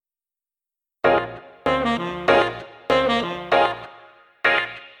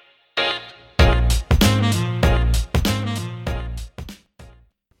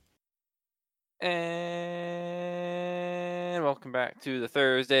back to the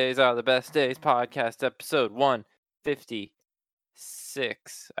Thursdays Are the Best Days podcast, episode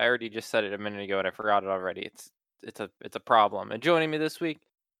 156. I already just said it a minute ago and I forgot it already. It's a problem. And joining me this week,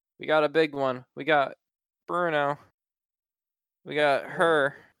 we got a big one. We got Bruno. We got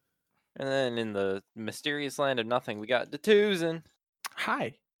her. And then in the mysterious land of nothing, we got Detuzin.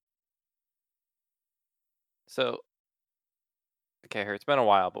 Hi. So, okay, it's been a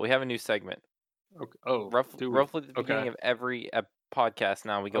while, but we have a new segment. Okay. Oh, roughly at the beginning of every podcast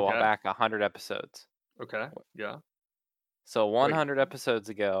now, we go back 100 episodes. Okay, yeah. So 100 episodes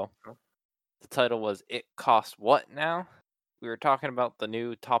ago, the title was It Cost What Now? We were talking about the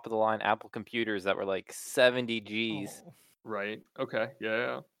new top-of-the-line Apple computers that were like 70 Gs. Oh, right, okay,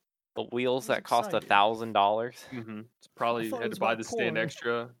 yeah. The wheels that cost $1,000. Mm-hmm. It's probably had to buy the stand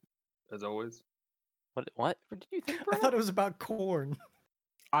extra, as always. What did you think, Bruno? I thought it was about corn.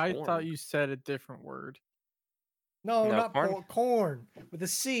 I thought you said a different word. No, not corn. Corn with a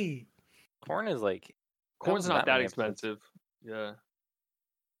C. Corn is like... Corn's not that expensive. Yeah.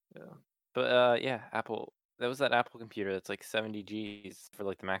 But yeah, Apple... That was that Apple computer that's like 70 Gs for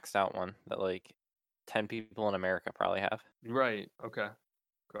like the maxed out one that like 10 people in America probably have. Right, okay.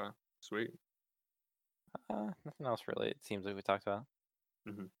 Sweet. Nothing else really, it seems like we talked about.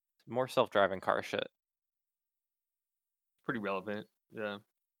 Mm-hmm. More self-driving car shit. Pretty relevant, yeah.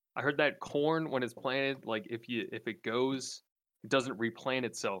 I heard that corn, when it's planted, like if it goes, it doesn't replant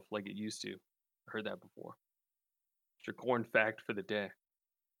itself like it used to. I heard that before. It's your corn fact for the day.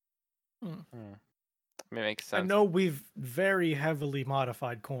 It makes sense. I know we've very heavily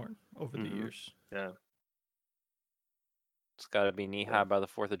modified corn over the years. Yeah. It's got to be knee-high by the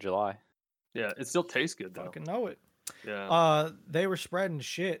 4th of July. Yeah, it still tastes good, though. Fucking know it. Yeah. They were spreading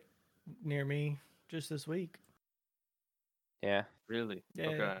shit near me just this week. Yeah. Really? Yeah.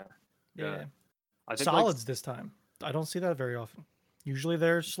 Okay. Yeah. I think solids this time. I don't see that very often. Usually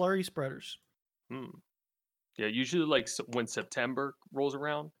they're slurry spreaders. Yeah, usually like when September rolls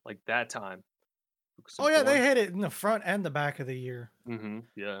around, like that time. Oh yeah, they hit it in the front and the back of the year.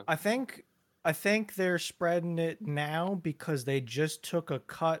 Yeah. I think they're spreading it now because they just took a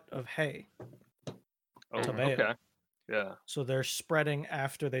cut of hay. Oh, okay. Yeah. So they're spreading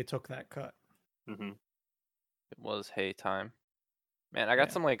after they took that cut. It was hay time. Man, I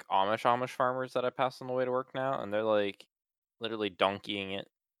got some like Amish farmers that I pass on the way to work now, and they're like literally donkeying it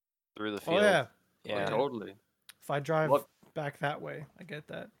through the field. Oh yeah. Yeah. Totally. If I drive back that way, I get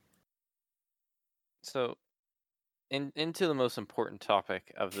that. So, into the most important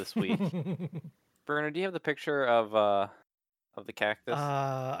topic of this week. Bruno, do you have the picture of the cactus?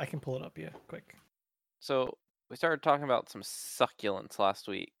 I can pull it up, quick. So, we started talking about some succulents last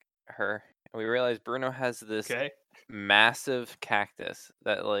week, and we realized Bruno has this massive cactus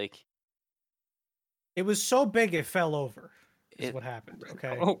that like... It was so big it fell over, is what happened,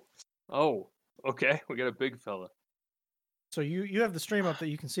 okay? Oh, okay. We got a big fella. So you have the stream up that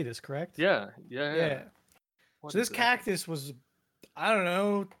you can see this, correct? Yeah. So this cactus was, I don't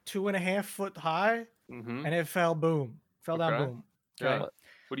know, 2.5 foot high, and it fell down, boom. Okay. Yeah.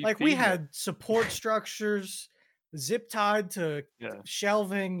 Like we had support structures, zip tied to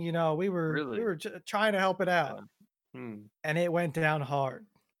shelving. You know, we were trying to help it out, and it went down hard.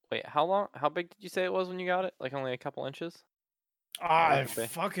 Wait, how big did you say it was when you got it? Like only a couple inches?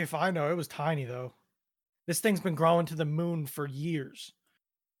 Fuck if I know. It was tiny though. This thing's been growing to the moon for years.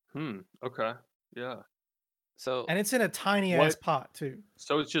 Okay. Yeah. So and it's in a tiny ass pot too.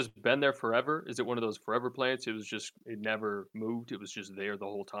 So it's just been there forever? Is it one of those forever plants? It never moved. It was just there the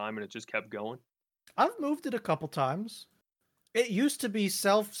whole time and it just kept going? I've moved it a couple times. It used to be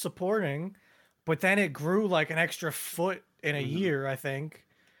self-supporting, but then it grew like an extra foot in a year, I think.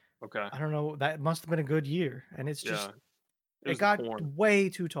 Okay. I don't know. That must have been a good year. And it's just it got way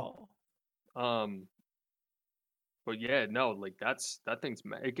too tall. But yeah, no, like that thing's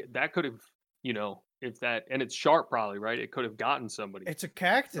that could have, if that, and it's sharp probably, right? It could have gotten somebody. It's a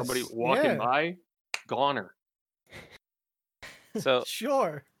cactus. Somebody walking by, goner. So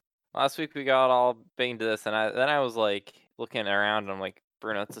sure. Last week we got all big into this, and I was like looking around, and I'm like,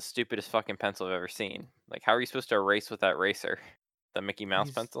 Bruno, that's the stupidest fucking pencil I've ever seen. Like, how are you supposed to erase with that eraser? The Mickey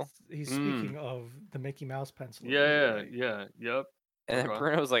Mouse pencil? He's speaking of the Mickey Mouse pencil. Yep. And then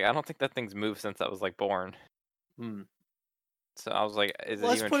Bruno was like, I don't think that thing's moved since I was like born. So I was like,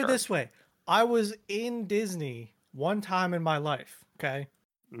 let's put it this way. I was in Disney one time in my life, okay?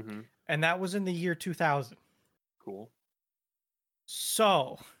 And that was in the year 2000. Cool.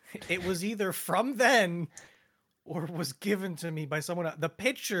 So it was either from then or was given to me by someone else. The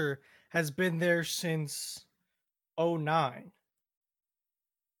picture has been there since 2009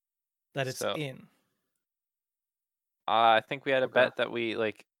 that it's in. I think we had a bet that we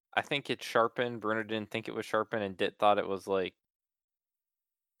like. I think it's sharpened. Bruno didn't think it was sharpened, and Dit thought it was like.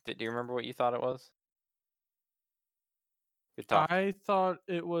 Do you remember what you thought it was? Good talk. I thought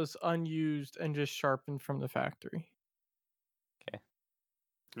it was unused and just sharpened from the factory. Okay.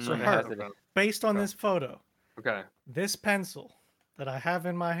 So based on this photo, this pencil that I have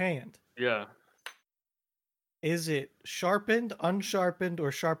in my hand, is it sharpened, unsharpened,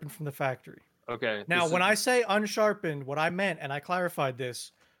 or sharpened from the factory? Okay. Now, when I say unsharpened, what I meant, and I clarified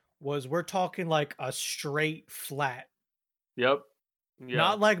this, was we're talking like a straight flat. Yep. Yeah.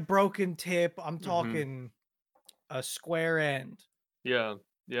 Not like broken tip. I'm talking a square end. Yeah.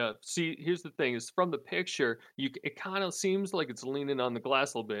 Yeah. See, here's the thing: is from the picture, it kind of seems like it's leaning on the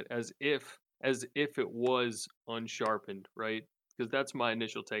glass a little bit, as if it was unsharpened, right? Because that's my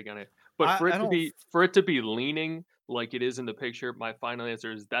initial take on it. But for it to be leaning like it is in the picture, my final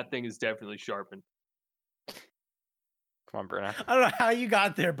answer is that thing is definitely sharpened. Come on, Bruno. I don't know how you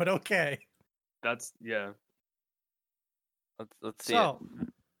got there, but okay. That's Let's see it.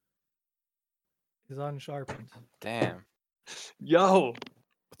 Is unsharpened. Damn. Yo.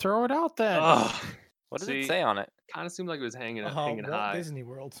 Throw it out then. What does it say on it? Kind of seemed like it was hanging Walt high. Disney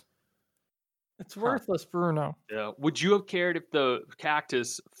World. It's worthless, Bruno. Yeah. Would you have cared if the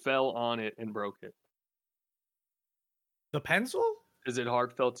cactus fell on it and broke it? The pencil? Is it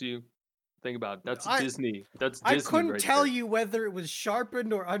heartfelt to you? Think about it. That's Disney. That's Disney. I couldn't tell you whether it was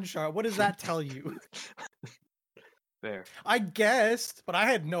sharpened or unsharpened. What does that tell you? Fair. I guessed, but I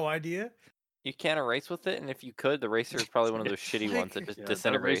had no idea. You can't erase with it, and if you could, the eraser is probably one of those shitty ones that just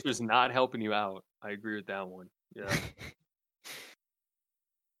disintegrates. The eraser's not helping you out. I agree with that one. Yeah.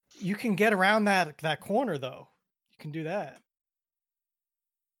 You can get around that corner, though. You can do that.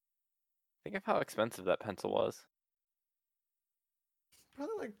 Think of how expensive that pencil was.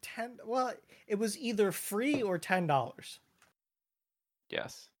 Probably like 10. Well, it was either free or $10.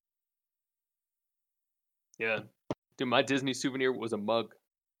 Yes. Yeah. Dude, my Disney souvenir was a mug.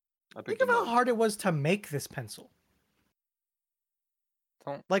 Think of how hard it was to make this pencil.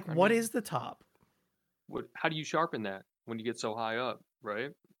 What is the top? How do you sharpen that when you get so high up,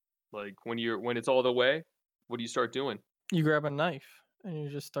 right? Like when it's all the way, what do you start doing? You grab a knife and you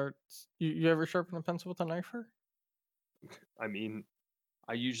just start. You ever sharpen a pencil with a knifer? I mean,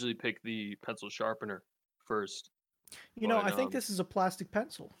 I usually pick the pencil sharpener first. I think this is a plastic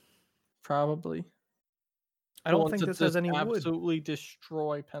pencil. Probably. I don't think this has any wood. Absolutely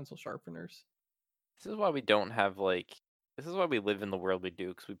destroy pencil sharpeners. This is why we don't have this is why we live in the world we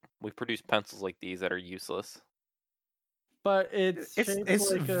do, because we produce pencils like these that are useless. But it's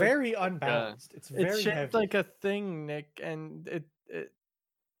like very unbalanced. It's very shaped heavy. like a thing, Nick, and it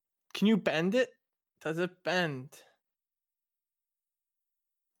can you bend it? Does it bend?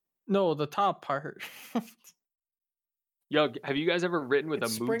 No, the top part. Yo, have you guys ever written with a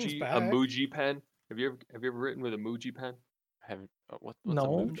Muji pen? Have you ever written with a Muji pen? What's no.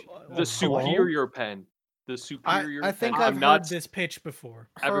 a Muji? The superior pen. The superior. I think I've heard this pitch before.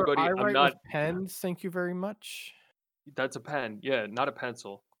 Everybody, I'm not pens. Thank you very much. That's a pen. Yeah, not a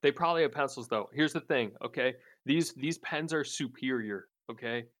pencil. They probably have pencils though. Here's the thing, okay? These pens are superior,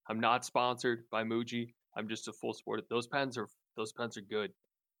 okay? I'm not sponsored by Muji. I'm just a full sport. Those pens are good.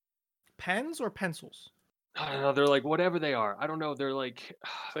 Pens or pencils? I don't know. They're like whatever they are. I don't know. They're like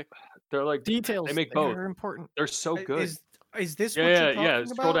details. They make both. They're important. They're so good. Is this what you're talking about?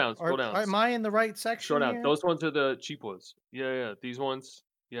 Scroll down. Scroll down. Am I in the right section? Scroll down. Here? Those ones are the cheap ones. Yeah. These ones,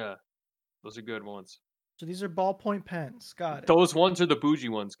 yeah, those are good ones. So these are ballpoint pens. Got it. Those ones are the bougie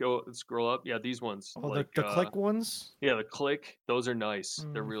ones. Go scroll up. Yeah, these ones. Oh, the click ones. Yeah, the click. Those are nice.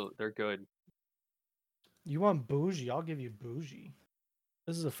 They're good. You want bougie? I'll give you bougie.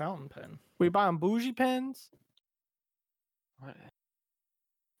 This is a fountain pen. We buying bougie pens? What?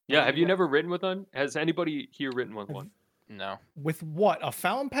 Yeah, have you never written with one? Has anybody here written with one? No. With what? A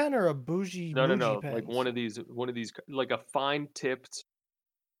fountain pen or a bougie? No. Pens? Like one of these, like a fine tipped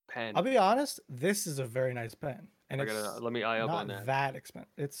pen. I'll be honest. This is a very nice pen, and let me eye up on that. Not that expensive.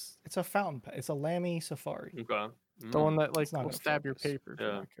 It's a fountain pen. It's a Lamy Safari. Okay. The one that will stab your paper.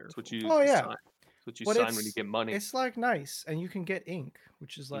 Yeah. That's what you. Oh yeah. Sign. That's what you sign when you get money. It's like nice, and you can get ink,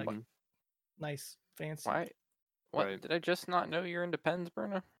 which is like nice, fancy. Why? What? Did I just not know you're into pens,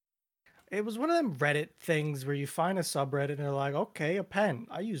 Bruno? It was one of them Reddit things where you find a subreddit and they're like, okay, a pen.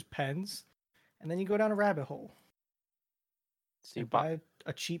 I use pens. And then you go down a rabbit hole. So you buy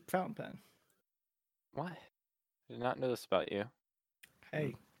a cheap fountain pen. Why? I did not know this about you.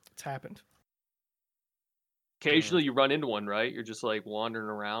 Hey, it's happened. Occasionally you run into one, right? You're just like wandering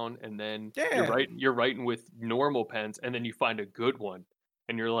around and then you're writing with normal pens and then you find a good one.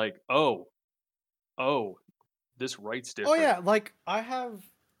 And you're like, oh, this writes different. Oh yeah, like I have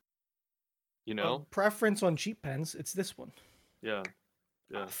you know, preference on cheap pens. It's this one. Yeah.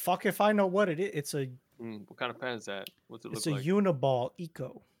 Yeah. Fuck if I know what it is. It's a. What kind of pen is that? What's it look It's like? a Uniball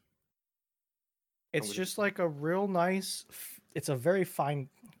Eco. It's just like a real nice. It's a very fine.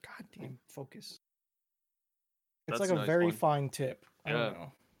 Goddamn focus. It's like a very fine tip. I don't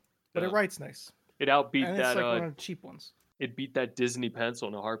know, but it writes nice. It outbeat and that. It's like one of the cheap ones. It beat that Disney pencil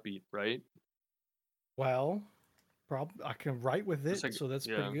in a heartbeat, right? Well, I can write with it, so that's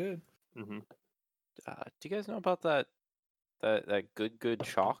pretty good. Mm-hmm. Do you guys know about that good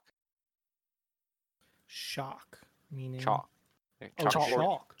chalk? Shock, meaning chalk. Like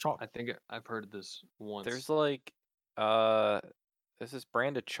chalk. I think I've heard of this once. There's like there's this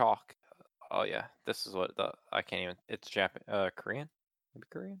brand of chalk. Oh yeah, this is what I can't even. It's Korean, maybe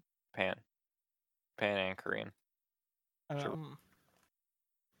Korean, Pan and Korean. Sure.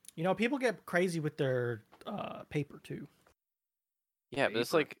 You know, people get crazy with their paper too. Yeah, but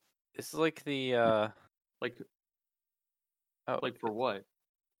it's like the like for what?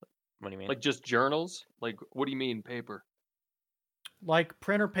 What do you mean? Like just journals? Like what do you mean paper? Like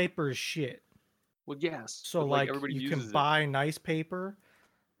printer paper is shit. Well, yes. So like you can buy nice paper.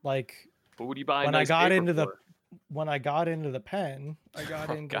 Like, but would you buy? When I got into the pen, I got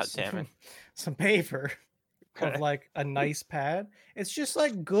into some paper of like a nice pad. It's just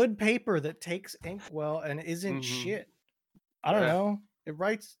like good paper that takes ink well and isn't shit. I don't know. It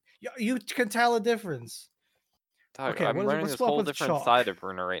writes. You can tell a difference. Okay, I'm learning this whole different side of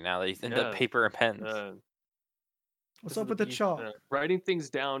Bruno right now that he's into paper and pens. What's up with the chalk? Writing things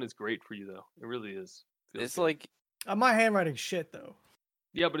down is great for you, though. It really is. It's like my handwriting shit, though.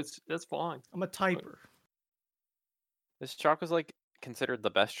 Yeah, but that's fine. I'm a typer. This chalk was like considered the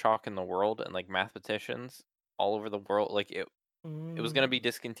best chalk in the world, and like mathematicians all over the world, like it was gonna be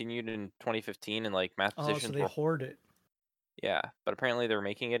discontinued in 2015, and like mathematicians so they hoard it. Yeah, but apparently they're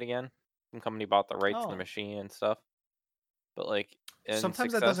making it again. Some company bought the rights to the machine and stuff. But like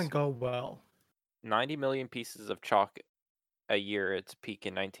sometimes that doesn't go well. 90 million pieces of chalk a year. Its peak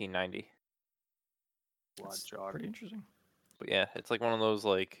in 1990. That's pretty interesting. But yeah, it's like one of those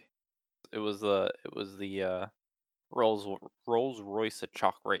like it was the Rolls Royce of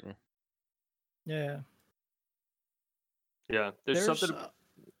chalk writing. Yeah. Yeah, there's something.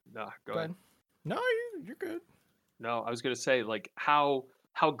 No, go ahead. No, you're good. No, I was gonna say like how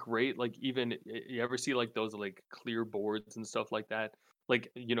great, like even you ever see like those like clear boards and stuff like that,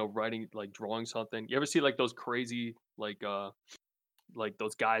 like writing, like drawing something. You ever see like those crazy like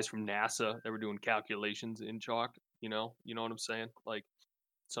those guys from NASA that were doing calculations in chalk? You know what I'm saying? Like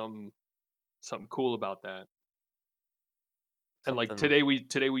something cool about that. And like today we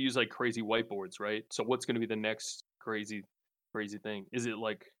use like crazy whiteboards, right? So what's gonna be the next crazy thing? Is it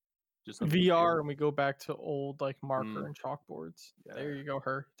like just VR and we go back to old like marker and chalkboards? Yeah. There you go,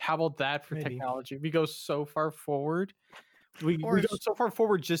 How about that for technology? We go so far forward. We go so far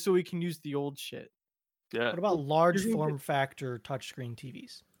forward just so we can use the old shit. Yeah. What about large form factor touchscreen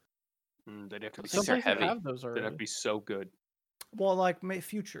TVs? They'd have to be so heavy. They'd have to be so good. Well, like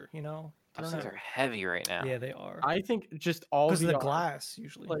future, Those things are heavy right now. Yeah, they are. I think just all because of the glass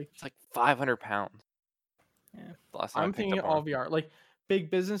usually. Like it's like 500 pounds. Yeah. I'm thinking all VR. Like big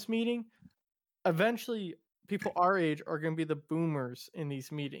business meeting. Eventually, people our age are going to be the boomers in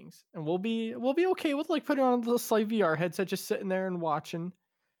these meetings, and we'll be okay with like putting on a little slight VR headset, just sitting there and watching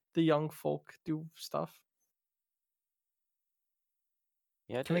the young folk do stuff.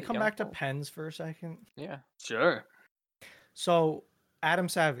 Yeah. Can we come back to pens for a second? Yeah. Sure. So Adam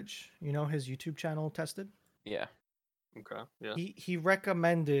Savage, his YouTube channel Tested? Yeah. Okay. Yeah. He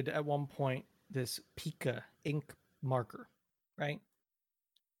recommended at one point this Pika ink marker, right?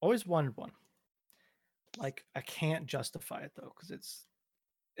 Always wanted one. Like I can't justify it though, because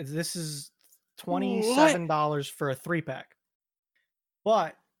this is $27 for a 3-pack.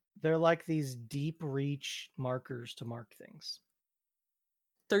 But they're like these deep reach markers to mark things.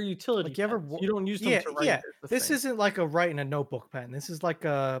 They're utility. Like you don't use them to write. Yeah. This isn't like a write in a notebook pen. This is like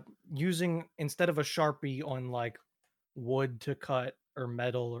using instead of a Sharpie on like wood to cut or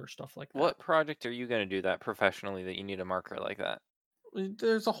metal or stuff like that. What project are you going to do that professionally that you need a marker like that?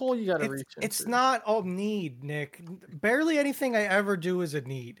 There's a hole you got to reach into. It's not all need, Nick. Barely anything I ever do is a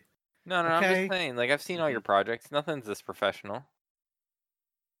need. No, okay? I'm just saying. Like I've seen all your projects. Nothing's this professional.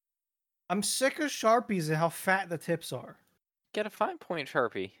 I'm sick of Sharpies and how fat the tips are. Get a fine point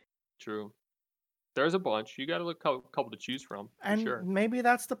Sharpie. True. There's a bunch. You got a couple to choose from. And sure. Maybe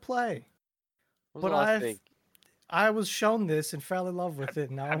that's the play. But I was shown this and fell in love with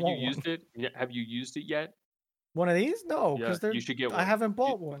it. Now have you used it? Have you used it yet? One of these? No, Yeah, because they're. you should get I one. haven't You-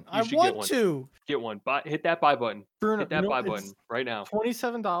 bought one. you I should get want one. to. Get one. Hit that buy button. Bruno, Hit that you know, buy it's button right now.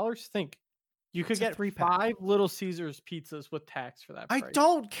 $27. Think, you could It's a get 3-pack. 5 Little Caesars pizzas with tax for that I price.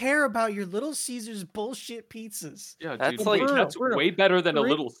 don't care about your Little Caesars bullshit pizzas. Yeah, That's dude, like- that's Bruno, way better than a three-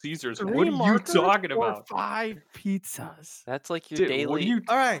 Little Caesars. 3 What are you markers talking or about? 5 pizzas. That's like your Dude, daily. what are you?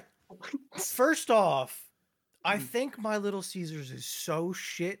 All right. First off, I Mm. think my Little Caesars is so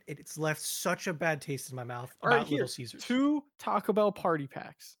shit. It's left such a bad taste in my mouth All right, about here, Little Caesars. 2 Taco Bell party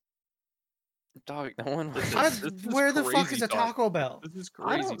packs. Dog, no one. Listen, I- this is where the fuck crazy is a talk. Taco Bell? This is I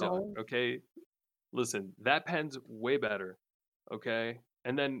crazy don't talk. know. Okay, listen, that pen's way better. Okay,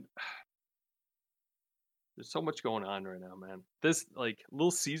 and then there's so much going on right now, man. This like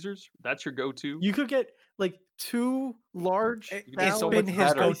Little Caesars, that's your go-to. You could get like 2 large. can do It's so been much his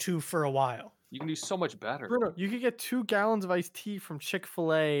better. go-to for a while. You can do so much better. Bruno, you could get 2 gallons of iced tea from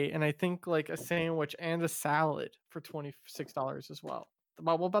Chick-fil-A, and I think like a sandwich and a salad for $26 as well.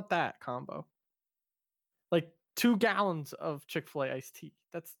 What about that combo? Like 2 gallons of Chick-fil-A iced tea.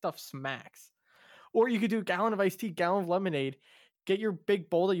 That stuff smacks. Or you could do a gallon of iced tea, gallon of lemonade. Get your big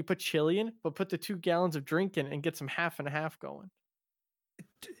bowl that you put chili in, but put the 2 gallons of drink in and get some half and half going.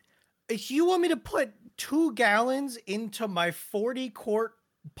 If you want me to put 2 gallons into my 40-quart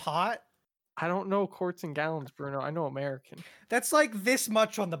pot, I don't know quarts and gallons, Bruno. I know American. that's like this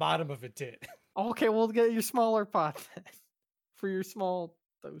much on the bottom of it did. Okay, we'll get your smaller pot then for your small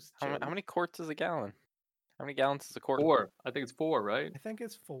dose. How chili. many quarts is a gallon? How many gallons is a quart? 4. I think it's 4, right? I think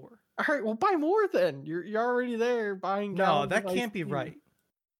it's 4. All right, well, buy more then. You're already there buying. No, gallons that of can't iced be tea. right.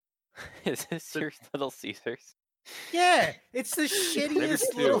 Is this your Little Caesars? Yeah, it's the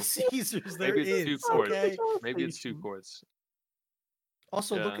shittiest Little 2. Caesars there Maybe it's 2 is. quarts. Okay. Maybe it's 2 quarts.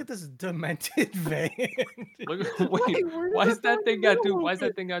 Also, look Yeah. at this demented van. Look, wait, why is that thing got 2? Why is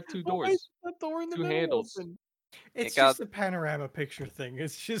that thing got 2 Why doors? is that door in the 2 middle handles. open? It's got- just a panorama picture thing.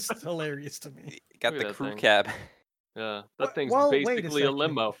 It's just hilarious to me. You got Look at the that crew thing. cab. Yeah, Wha- that thing's well, wait a basically a second.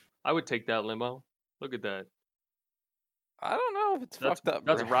 limo. I would take that limo. Look at that. I don't know if it's That's fucked up.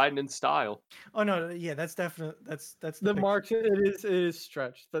 that's bro. riding in style. Oh no, yeah, that's definitely that's The picture. marks it is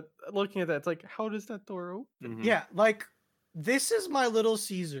stretched, but looking at that, it's like, how does that door open? Mhm. Yeah, like this is my Little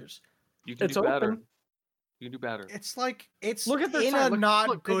Caesars. You can It's do better. open. You can do better. It's like it's Look at their in sign. a Look- not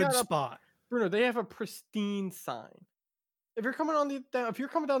look, they good got a- spot. Bruno, they have a pristine sign. If you're coming if you're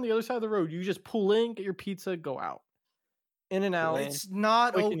coming down the other side of the road, you just pull in, get your pizza, go out, in and out. in. It's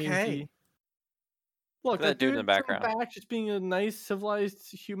not quick and okay. easy. Look, at that dude in the dude's background. back, just being a nice,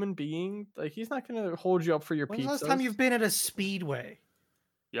 civilized human being. Like he's not gonna hold you up for your When's the pizza. last time you've been at a speedway?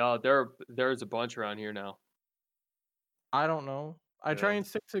 Yeah, there's a bunch around here now. I don't know. I try Yeah. and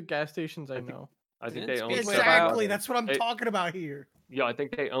stick to gas stations I think- know. I think Didn't they own Speedway 7-Eleven. Exactly. That's what I'm Hey. talking about here. Yeah, I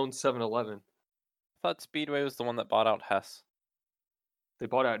think they own 7-Eleven. I thought Speedway was the one that bought out Hess. They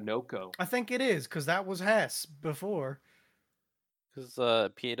bought out Noco. I think it is because that was Hess before Because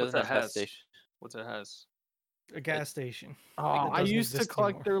PA doesn't that have Hess Hess? station. What's it has? a gas station. Oh, that I doesn't used to exist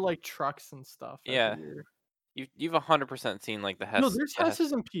collect anymore. their like trucks and stuff. every Yeah. year. You've 100% seen like the Hess. No, there's the Hess-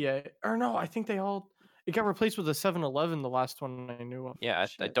 Hesses in PA. Or no, I think it got replaced with a 7-Eleven, the last one I knew of. Yeah, I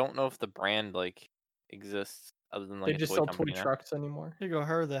Shit. don't know if the brand like exists other than like They a just toy sell company toy now. trucks anymore. Here you go,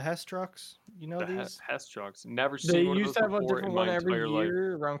 her the Hess trucks. You know The these? Hess trucks. Never They seen one of used those to have a before in different my one every entire life.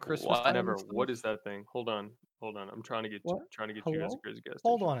 year around Christmas What? time. Never. and What stuff. is that thing? Hold on. I'm trying to get What? you guys Hello? a crazy gas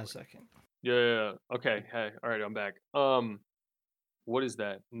Hold station. on a second. Yeah. Okay. Hey. All right. I'm back. What is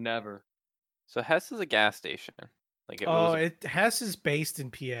that? Never. So Hess is a gas station. Like it Oh, was. Hess is based in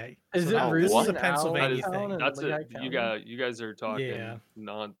PA. Is So it that- really? This is a an Pennsylvania Allentown thing. and That's Lehigh it. You County? you guys are talking Yeah.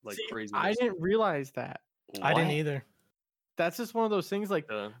 non like See, crazy. I didn't realize that. I didn't What? either. That's just one of those things. Like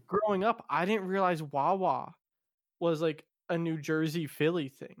growing up, I didn't realize Wawa was like a New Jersey Philly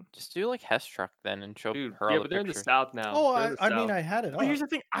thing. Just do like Hess truck then and show Dude, her yeah, all the but they're in the pictures. south now. Oh, They're in the I mean, South. I had it. But here's up.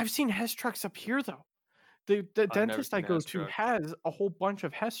 the thing: I've seen Hess trucks up here though. The never dentist I seen go Hess to trucks. has a whole bunch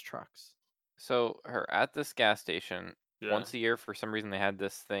of Hess trucks. So her at this gas station Yeah. once a year for some reason they had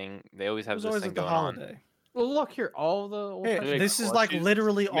this thing. They always It have was this always thing at the going on. holiday. Well, look here, all the old Hey, They make this is like clutches,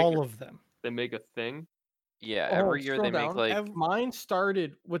 literally they make all a- of them. They make a thing. Yeah, Oh, every year they scroll make down. like Mine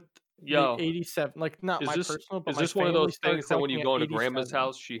started with Yo, the 87. Like not is my this personal, but is my this one of family those started things that when you collecting go at into grandma's 87.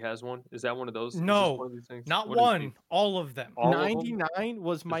 house, she has one? Is that one of those? Is this No, one of these things? Not What is one, it? all of them. All of them? 99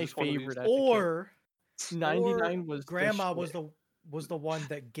 was my this one of these? favorite. As a kid. Or 99 was the grandma shit. was the one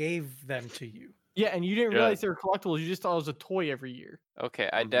that gave them to you. Yeah, and you didn't Yeah. realize they were collectibles. You just thought it was a toy every year. okay,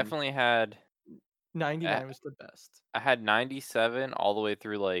 I Mhm. definitely had 99 was the best. I had 97 all the way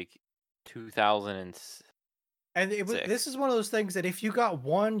through like 2000 and And it was, Sick. this is one of those things that if you got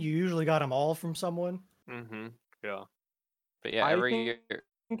one, you usually got them all from someone. Mm-hmm. Yeah. But yeah, I every think- year.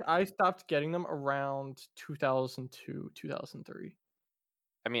 I think I stopped getting them around 2002, 2003.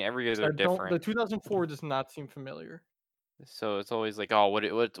 I mean, every year I they're don't. The different. 2004 does not seem familiar. So it's always like, oh,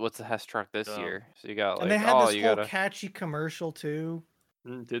 what's the Hess truck this Yeah. year? So you got like, And they had oh, this you whole got catchy commercial too.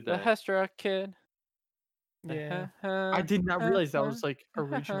 Did the they? Hess truck kid. Yeah. I did not realize that was like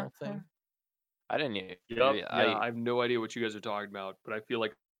original thing. I didn't. Yep. Yep. Yeah. I have no idea what you guys are talking about, but I feel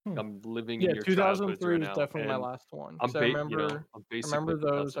like Hmm. I'm living Yeah, in your childhoods 2003 right is now. definitely my and last one. I'm, 'cause I ba- remember, you know, I'm I basically remember from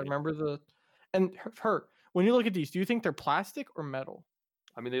those. I Pennsylvania. remember the, and her. When you look at these, do you think they're plastic or metal?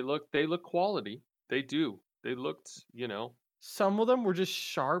 I mean, they look quality. They do. They looked, you know. Some of them were just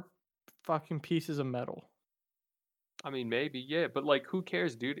sharp, fucking pieces of metal. I mean, maybe, yeah, but like, who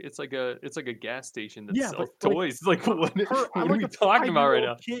cares, dude? It's like a gas station that Yeah, sells but, like, toys. Like, what I'm are like we a talking about right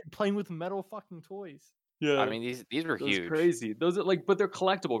 5-year-old now? kid playing with metal fucking toys. Yeah, I mean, these were those huge. crazy. Those are like, but they're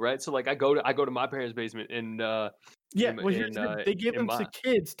collectible, right? So like, I go to my parents' basement and Yeah, in- well, here's in, the uh, thing, they give in them to my-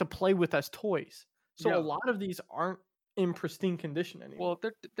 kids to play with as toys. So Yeah. a lot of these aren't in pristine condition anymore.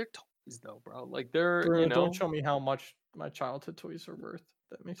 well, they're toys though, bro. Like they're Bruno, you know, don't show me how much my childhood toys are worth.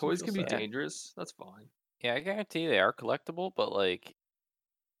 That makes me toys feel can be sad. dangerous. That's fine. Yeah, I guarantee they are collectible, but like,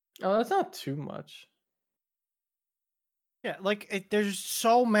 Oh, that's not too much. Yeah, like there's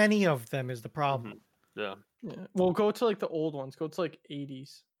so many of them is the problem. Yeah. Yeah. Well, go to like the old ones. Go to like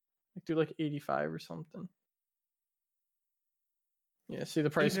 80s. Like do like 85 or something. Yeah, see the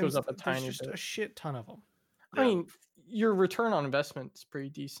price Even goes up a there's tiny just bit. a shit ton of them. I Yeah. mean, your return on investment is pretty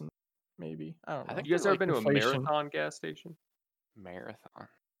decent. Maybe I don't know. I think You guys they're, ever like, been to a inflation. Marathon gas station? marathon.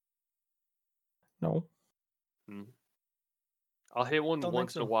 No. I'll hit one Don't think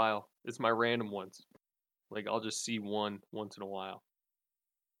once in a so. while. It's my random ones. Like I'll just see one once in a while.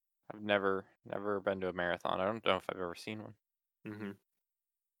 I've never been to a marathon. I don't know if I've ever seen one. hmm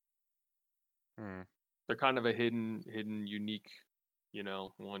Hmm. They're kind of a hidden, unique, you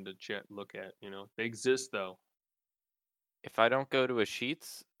know, one to look at. You know, they exist though. If I don't go to a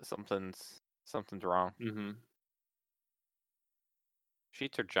Sheets, something's wrong. Mm-hmm.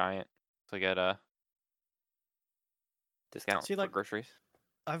 Sheets are giant to get a discount See, for like- groceries.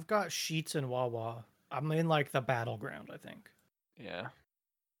 I've got Sheets and Wawa. I'm in like the battleground, I think. Yeah.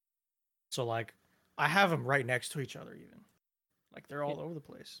 So like, I have them right next to each other, even. Like they're all over the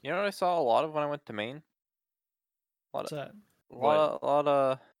place. You know what I saw a lot of when I went to Maine? What's that? A lot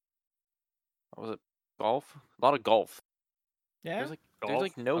of what was it? Golf? A lot of golf. Yeah. There's Golf?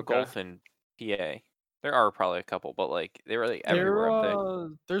 like no Okay. golf in PA. There are probably a couple, but like they were like everywhere up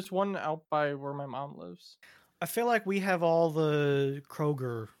there. There's one out by where my mom lives. I feel like we have all the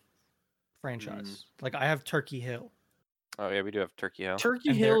Kroger franchise. Like I have Turkey Hill. Oh yeah, we do have Turkey Hill. Turkey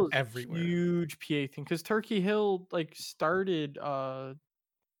And they're Hill is everywhere. a huge PA thing because Turkey Hill like started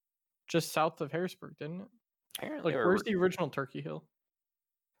just south of Harrisburg, didn't it? Apparently, Like, we're- where's the original Turkey Hill?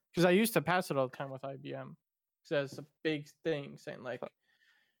 Because I used to pass it all the time with IBM. Because that's a big thing saying like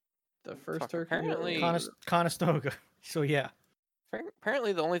the first fuck, Turkey apparently- Hill. Conestoga. So yeah.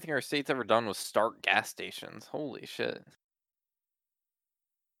 apparently the only thing our state's ever done was start gas stations. Holy shit!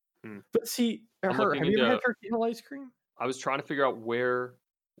 But see, I'm have looking you ever had into- Turkey Hill ice cream? I was trying to figure out where.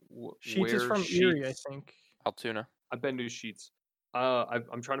 Sheets is where from Erie, I Sheetz- think. Altoona. I've been to Sheets.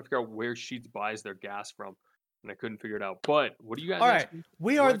 I'm trying to figure out where Sheets buys their gas from, and I couldn't figure it out. But what do you guys? All right. asking?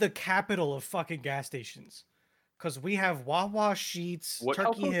 We are What- the capital of fucking gas stations. Because we have Wawa, Sheets, What- How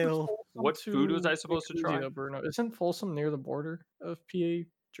Turkey close is Hill. Folsom What food was I supposed to New Jersey, try? though, Bruno? Isn't Folsom near the border of PA,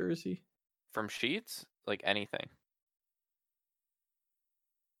 Jersey? From Sheets, like anything.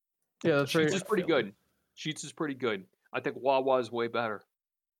 Yeah, that's right. Sheets is pretty good. Sheets is pretty good. I think Wawa is way better.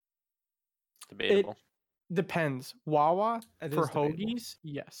 Debatable. Depends. Wawa It for is debatable. hoagies,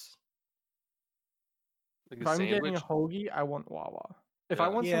 yes. Like If a I'm sandwich. getting a hoagie, I want Wawa. If I Yeah.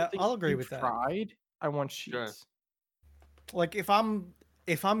 want Yeah, something I'll agree deep with that. fried, I want Sure. Sheets. Like if I'm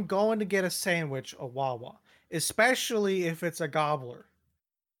going to get a sandwich, a Wawa, especially if it's a gobbler.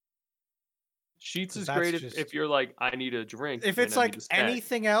 Sheets 'Cause is that's great if just- you're like, I need a drink. If and it's I need like a snack.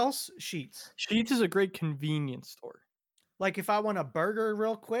 anything else, Sheets. Sheets is a great convenience store. Like if I want a burger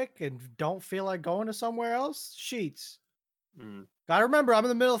real quick and don't feel like going to somewhere else, Sheets. Mm. Gotta remember, I'm in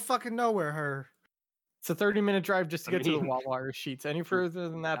the middle of fucking nowhere. Her. It's a 30-minute drive just to I get to the mean, Wawa or Sheets. Any further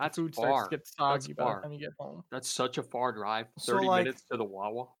than that, the that's food starts far. to get That's soggy by the far. time you get home. That's such a far drive. So, 30 like- minutes to the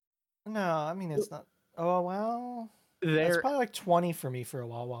Wawa. No, I mean it's not. Oh well, it's There, probably like 20 for me for a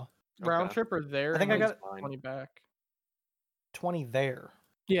Wawa. round Okay. trip or there, I think and I then got- 20 back. 20 there.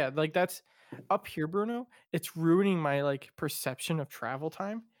 Yeah, like that's up here, Bruno. It's ruining my like perception of travel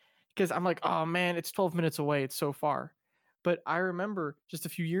time because I'm like, oh man, it's 12 minutes away. It's so far. But I remember just a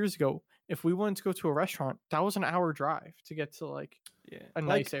few years ago, if we wanted to go to a restaurant, that was an hour drive to get to like Yeah. a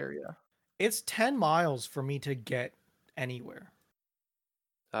Like, nice area. it's 10 miles for me to get anywhere,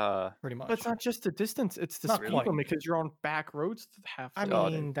 pretty much. But it's not just the distance; it's the Not speed quite. limit because you're on back roads half. I the Oh,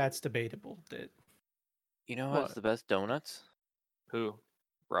 day. mean, that's debatable. You know who What? has the best donuts? Who?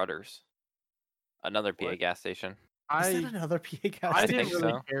 Rudders. Another PA What? gas station. Is I that another PA gas I station? didn't think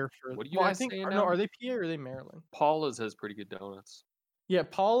really so. care for. What are you well, I guys think saying no, now? are they PA or are they Maryland? Paula's has pretty good donuts. Yeah,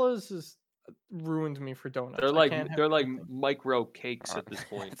 Paula's has ruined me for donuts. They're I like can't have they're like anything. micro cakes Oh, at this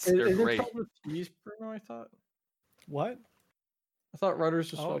point. it's- They're Is it great. filled with cheese, Bruno? I What? thought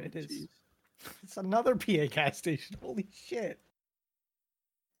Rudders was Oh, filled it with is. cheese. It's another PA gas station. Holy shit.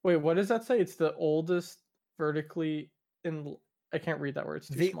 Wait, what does that say? It's the oldest vertically in. I can't read that word. It's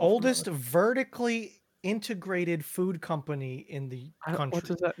too The small for my oldest eyes. vertically integrated food company in the country. What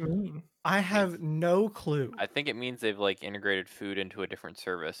does that mean? I have no clue. I think it means they've like integrated food into a different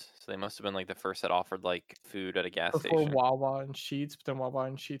service. So they must have been like the first that offered like food at a gas Before station. Wawa and Sheets, but then Wawa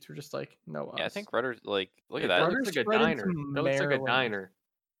and Sheets were just like, no. Yeah, I us. think Rudders like look Yeah, at that that. Rudders looks like a spread into diner. That looks like a Maryland. diner.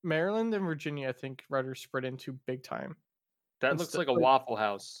 Maryland and Virginia, I think Rudders spread into big time. That It's looks the- like a like- Waffle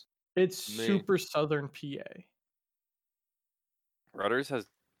House. It's Me. super southern PA. Rudders has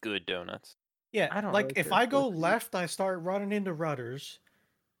good donuts. Yeah, I don't like really if care I for go the- left, I start running into Rudders,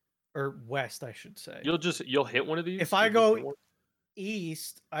 or west, I should say. You'll hit one of these. If I You'll just go hit one?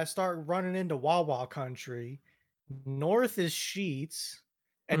 East, I start running into Wawa country. North is Sheets,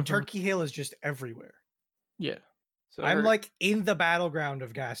 and Mhm. Turkey Hill is just everywhere. Yeah. So I'm her- like in the battleground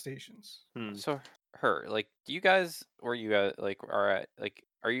of gas stations. so like do you guys or you guys like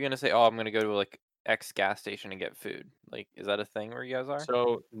are you gonna say, oh, I'm gonna go to like X gas station and get food? Like, is that a thing where you guys are?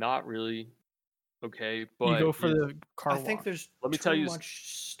 So not really. Okay, but You go for here's- the car I think wash. there's Let me too tell you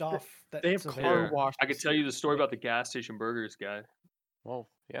much stuff that They have car Here, wash. I could tell you the story about the gas station burgers guy. Well,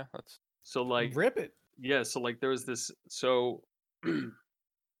 yeah, that's So like rip it. yeah, so like there was this so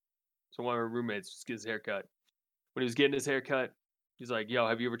so one of our roommates just get his haircut. When he was getting his haircut, he's like, "Yo,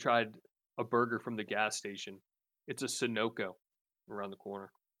 have you ever tried a burger from the gas station? It's a Sunoco around the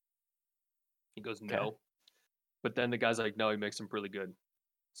corner." He goes, "No." But then the guy's like, "No, he makes them really good."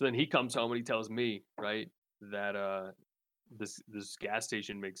 So then he comes home and he tells me, right, that this gas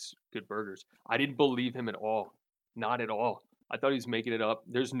station makes good burgers. I didn't believe him at all. Not at all. I thought he was making it up.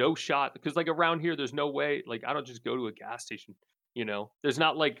 There's no shot because like around here, there's no way. Like I don't just go to a gas station. You know, there's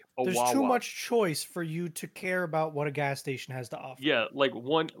not like a There's Wawa. too much choice for you to care about what a gas station has to offer. Yeah, like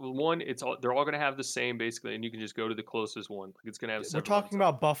one. It's all. They're all gonna have the same basically, and you can just go to the closest one. Like it's gonna have. We're 7-Eleven talking stuff.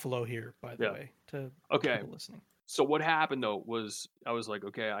 about Buffalo here, by the Yeah. way, to Okay. people listening. So what happened though was I was like,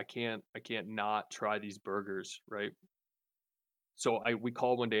 okay, I can't not try these burgers, right? So we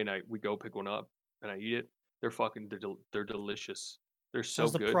call one day and we go pick one up and I eat it. They're delicious. They're so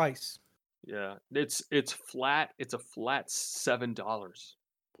How's the good. price? Yeah, it's flat. It's a flat $7.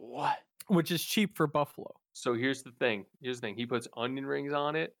 what? which is cheap for Buffalo. So here's the thing. He puts onion rings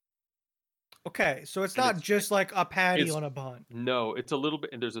on it. Okay, so it's And not it's- just like a patty it's- on a bun. No, it's a little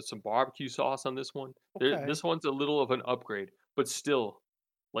bit, and there's some barbecue sauce on this one. Okay. This one's a little of an upgrade, but still,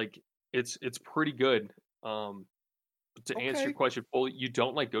 like it's pretty good. But to answer Okay. your question fully, you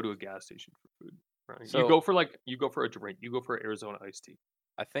don't like go to a gas station for food. Right? So- you go for a drink. You go for Arizona iced tea.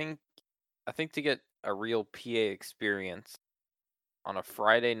 I think to get a real PA experience on a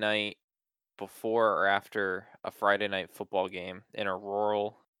Friday night before or after a Friday night football game in a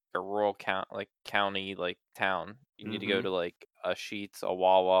rural county like town, you need to go Mhm. to like a Sheets, a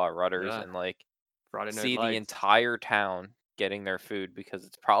Wawa, a Rudders, Yeah. and like Friday night see the lights. entire town getting their food because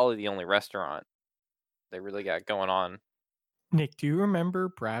it's probably the only restaurant they really got going on. Nick, do you remember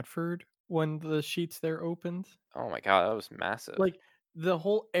Bradford when the Sheets there opened? Oh my god, that was massive. Like the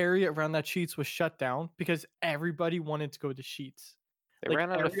whole area around that Sheets was shut down because everybody wanted to go to Sheets. they Like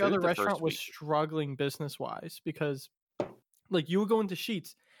ran out of every food other the restaurant first was week. struggling business wise because like you would go into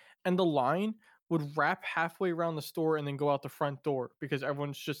Sheets and the line would wrap halfway around the store and then go out the front door because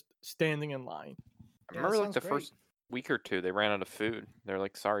everyone's just standing in line. I Yeah, that remember like sounds the great. first week or two they ran out of food. They're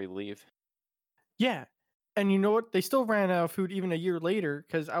like, sorry, leave. Yeah. And you know what? They still ran out of food even a year later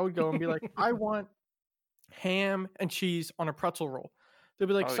because I would go and be like, I want ham and cheese on a pretzel roll. They'd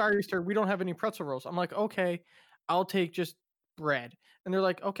be like, Oh, sorry, sir, we don't have any pretzel rolls. I'm like, okay, I'll take just bread. And they're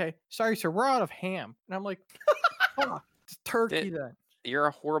like, okay, sorry, sir, we're out of ham. And I'm like, fuck, it's turkey then. You're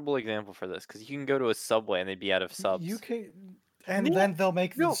a horrible example for this because you can go to a Subway and they'd be out of subs. You can, and Nick, then they'll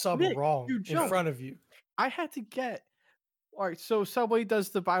make the no, sub Nick, wrong you in joke. front of you. I had to get, all right, so Subway does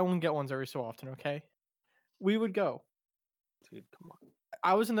the buy one, get ones every so often, okay? We would go. Dude, come on.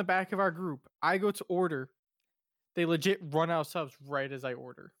 I was in the back of our group. I go to order. They legit run out of subs right as I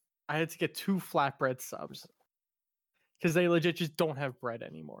order. I had to get 2 flatbread subs because they legit just don't have bread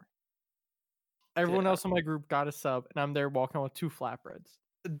anymore. Everyone Yeah. else in my group got a sub, and I'm there walking on with 2 flatbreads.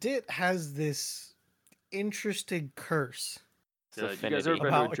 Dit has this interesting curse It's Yeah, you guys ever affinity.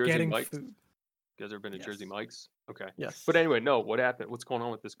 been to a about Jersey getting Mike's? food. You guys ever been to Jersey Yes. Mike's? Okay. Yes. But anyway, no. What happened? What's going on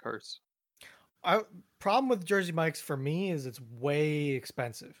with this curse? Problem with Jersey Mike's for me is it's way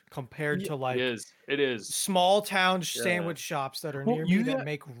expensive compared Ye- to like It is. small town Yeah. sandwich shops that are Well, near you me that got-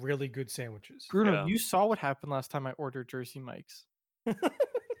 make really good sandwiches. Bruno, Yeah. you saw what happened last time I ordered Jersey Mike's.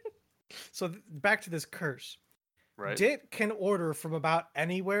 So back to this curse. Right. Dit can order from about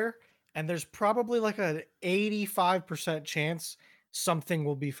anywhere, and there's probably like an 85% chance something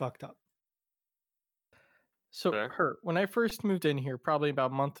will be fucked up. So, Fair. when I first moved in here, probably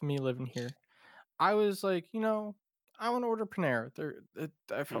about a month of me living here, I was like, I want to order Panera.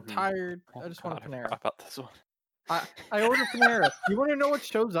 I felt Mhm. tired. Oh I just God, want a I Panera. forgot about this one. I ordered Panera. You want to know what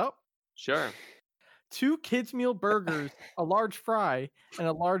shows up? Sure. 2 kids meal burgers, a large fry, and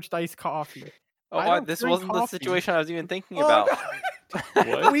a large diced coffee. Oh, I wow, don't this drink wasn't the coffee. situation I was even thinking Oh, about.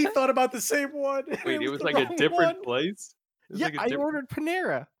 What? We thought about the same one. Wait, it was the like a wrong different one. place. It was Yeah, like a I different- ordered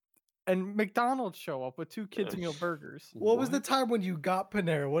Panera, and McDonald's show up with 2 kids meal burgers. What was the time when you got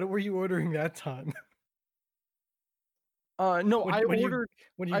Panera? What were you ordering that time? No, When- I when you- ordered.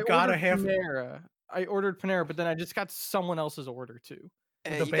 When you I got a ordered half Panera. I ordered Panera, but then I just got someone else's order too.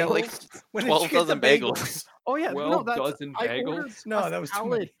 Eh, the you got like bagels? When did you 12 get the dozen bagels. Oh yeah, 12 that's dozen I ordered bagels? No, a that was too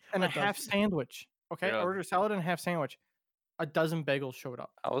salad many. and a A half dozen. sandwich. Okay, Yeah. I ordered a salad and a half sandwich. A dozen bagels showed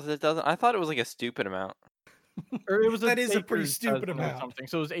up, How was it dozen? I thought it was like a stupid amount. or it was That is a pretty baker's stupid dozen or amount. something.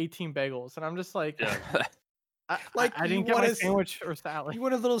 So it was 18 bagels, and I'm just like, Yeah. Like, I you didn't get my wanna s- sandwich or salad. You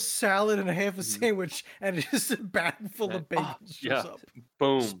want a little salad and a half a Mhm. sandwich, and just a bag full of Yeah. bagels shows Yeah. up.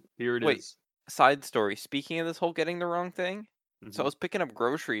 Boom. Here it is. Wait. Side story. Speaking of this whole getting the wrong thing, so I Mhm. was picking up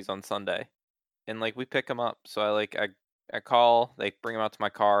groceries on Sunday, and like we pick them up. So I call, they bring them out to my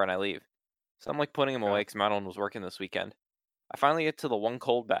car, and I leave. So I'm like putting them Okay. away because Madeline was working this weekend. I finally get to the one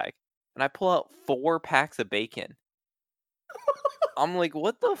cold bag, and I pull out 4 packs of bacon. I'm like,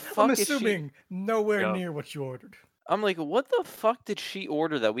 what the fuck I'm is she? assuming nowhere Yeah. near what you ordered. I'm like, what the fuck did she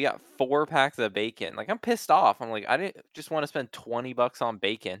order that we got 4 packs of bacon? Like, I'm pissed off. I'm like, I didn't just want to spend $20 on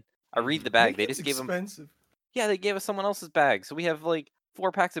bacon. I read the bag. They Bacon's just gave them. expensive. Yeah, they gave us someone else's bag. So we have like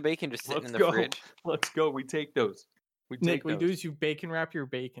 4 packs of bacon just sitting Let's in the go. fridge. Let's go. We take those. We Nick, take what you those. do is you bacon wrap your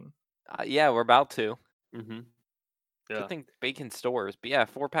bacon. Yeah, we're about to. Mm-hmm. Good Yeah. thing bacon stores. But yeah,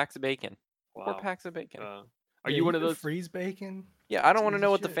 4 packs of bacon. 4 Wow. packs of bacon. Are Yeah, you one of can those? freeze bacon? Yeah, I don't want to easy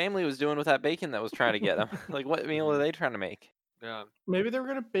know what the shit. family was doing with that bacon that was trying to get them. Like, what meal are they trying to make? Yeah. Maybe they were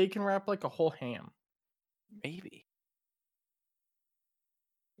gonna bacon wrap like a whole ham. Maybe.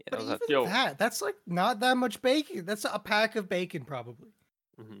 Yeah, But that was even Yo. that's like not that much bacon. That's a pack of bacon, probably.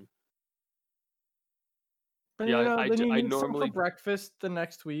 Mm-hmm. But Yeah, then you I need some normally- for breakfast the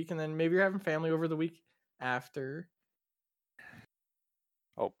next week, and then maybe you're having family over the week after.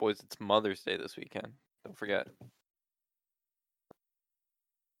 Oh, boys, it's Mother's Day this weekend. Don't forget.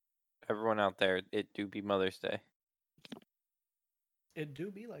 Everyone out there, it do be Mother's Day. It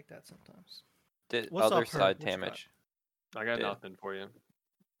do be like that sometimes. The What's other up, Herb? side What you got? damage. I got Yeah. nothing for you.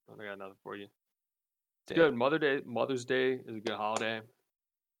 I got nothing for you. Damn. Good. Mother's Day is a good holiday.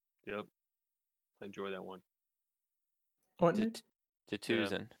 Yep. Enjoy that one. What? Nick?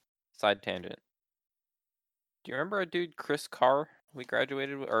 Tucson. Side tangent. Do you remember a dude, Chris Carr, we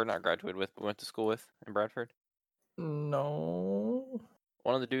graduated with, or not graduated with, but went to school with in Bradford? No.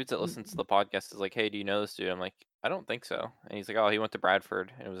 One of the dudes that listens to the podcast is like, hey, do you know this dude? I'm like, I don't think so. And he's like, oh, he went to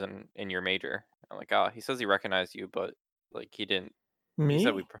Bradford and it was in your major. I'm like, oh, he says he recognized you, but like he didn't. Me? He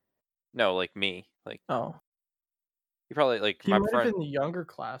said no, like me. Like Oh, he probably like he my might have friend. been the younger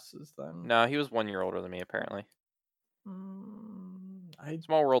classes then. No, he was 1 year older than me apparently. I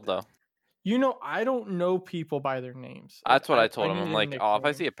Small world though. I don't know people by their names. Like, That's what I told him. I'm need a like, oh, if I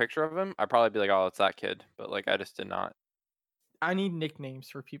nickname. see a picture of him, I'd probably be like, oh, it's that kid. But like, I just did not. I need nicknames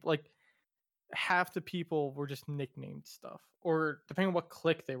for people. Like half the people were just nicknamed stuff, or depending on what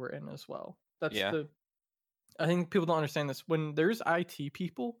clique they were in as well. That's Yeah. I think people don't understand this. When there's IT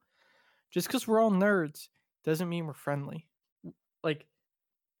people, just because we're all nerds doesn't mean we're friendly. Like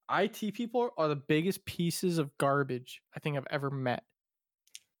IT people are the biggest pieces of garbage I think I've ever met.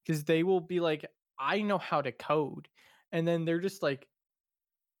 Because they will be like, I know how to code. And then they're just like,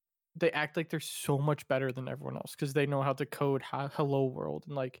 they act like they're so much better than everyone else because they know how to code Hello World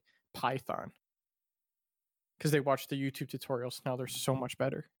and like Python. Because they watch the YouTube tutorials. Now they're so much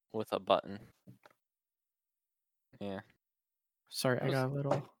better. With a button. Yeah. Sorry, I got a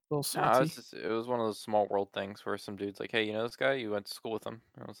little little No, salty. it was one of those small world things where some dude's like, "Hey, you know this guy? You went to school with him?"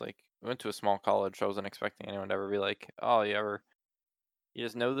 And I was like, "We went to a small college. So I wasn't expecting anyone to ever be like, oh, you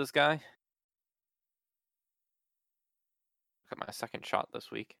just know this guy?" Got my second shot this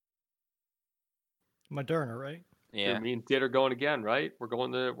week. Moderna, right? Yeah. Dude, me and Dit are going again, right? We're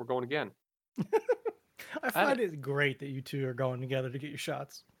going again. I find it great that you two are going together to get your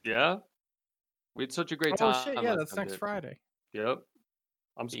shots. Yeah. We had such a great Oh time. shit! Yeah, last that's time, next Dit. Friday. Yep.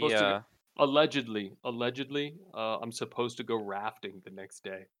 I'm supposed to Yeah. allegedly, I'm supposed to go rafting the next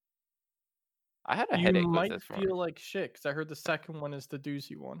day. I had a You headache with might this one. feel like shit because I heard the second one is the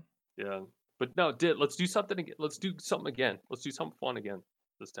doozy one. Yeah. But no, Dit, let's do something again. Let's do something again. Let's do something fun again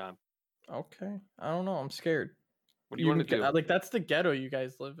this time. Okay, I don't know. I'm scared. What do you want to do? Like that's the ghetto you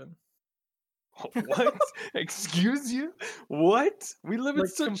guys live in. What? Excuse you? What? We live in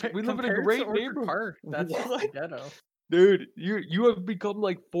we live in a compared to great Orchard neighborhood. Park. That's just the What? ghetto. Dude, you have become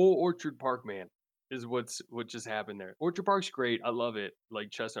like full Orchard Park man. Is what just happened there. Orchard Park's great. I love it.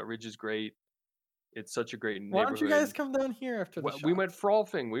 Like Chestnut Ridge is great. It's such a great Why neighborhood. don't you guys come down here after the Well, shot? we went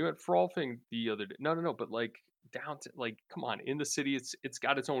frolfing. We went frolfing the other day. No. But like down to like, come on, in the city, it's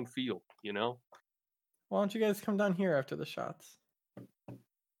got its own feel. You know. Why don't you guys come down here after the shots?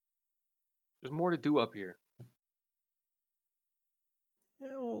 There's more to do up here. Yeah,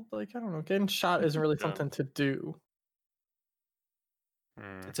 well, like I don't know. Getting shot isn't really Yeah. something to do.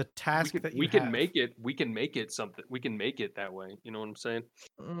 Hmm. It's a task that We you can have. make it. We can make it something. We can make it that way. You know what I'm saying?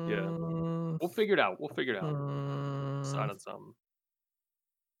 Yeah. Mm, We'll figure it out. We'll figure it out. mm, Decide on something.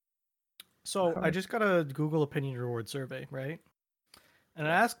 So Huh. I just got a Google Opinion Reward survey, right? And it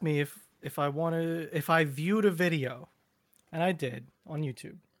asked me if I viewed a video, and I did on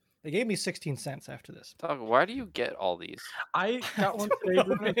YouTube. They gave me 16 cents after this. Dog, why do you get all these? I got one don't today know,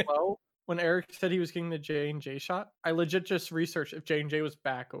 Bruno, as man. well. When Eric said he was getting the J&J shot, I legit just researched if J&J was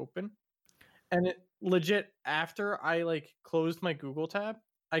back open, and it legit after I like closed my Google tab,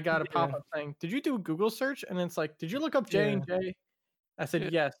 I got a Yeah. pop up saying, "Did you do a Google search?" And it's like, "Did you look up Yeah. J&J?" I said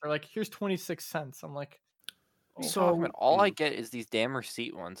Dude. yes. They're like, "Here's 26 cents." I'm like, What are you So- talking about? All I get is these damn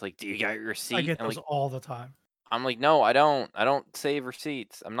receipt ones. Like, do you got your receipt? I get And those like, all the time. I'm like, no, I don't. I don't save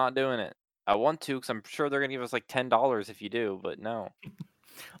receipts. I'm not doing it. I want to because I'm sure they're gonna give us like $10 if you do, but no.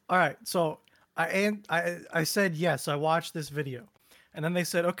 All right, so I said yes. I watched this video, and then they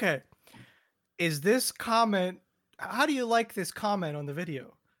said, "Okay, is this comment? How do you like this comment on the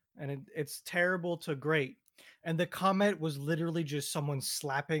video?" And it's terrible to great. And the comment was literally just someone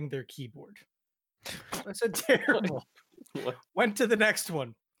slapping their keyboard. I said terrible. What? Went to the next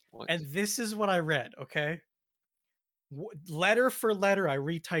one, What? and this is what I read. Okay, letter for letter, I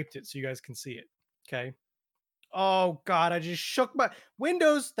retyped it so you guys can see it. Okay. Oh God, I just shook my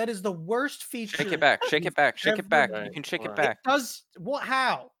Windows. That is the worst feature. Shake it back. Shake it back. Shake it back. Right, You can shake it alright. back. It does what?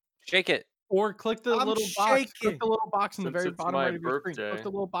 How? Shake it. or click the I'm little box. Click shaking. the little box in the Since very it's bottom my right of your screen. birthday. Click the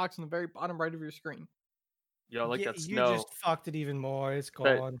little box in the very bottom right of your screen. Yo, I like Yeah, that you snow. just fucked it even more. It's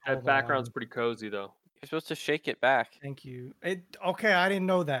That, gone. that Hold background's on. pretty cozy though. You're supposed to shake it back. Thank you. Okay, I didn't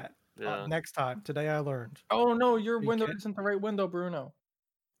know that. Yeah. Next time. Today I learned. Oh no, your Are you window kidding? isn't the right window, Bruno.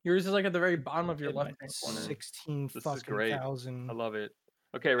 Yours is like at the very bottom of your Hit my left hand corner. 16 This is fucking great. thousand. I love it.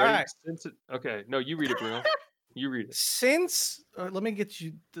 Okay, ready? Alright. Okay, no, you read it, Bruno. You read it. Since let me get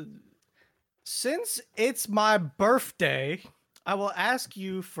you since it's my birthday, I will ask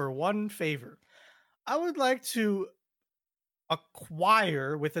you for one favor. I would like to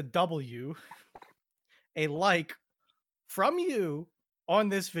acquire with a W a like from you on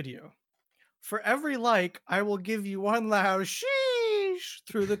this video. For every like, I will give you one loud sheesh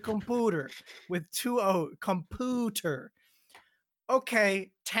through the computer with 2 O computer.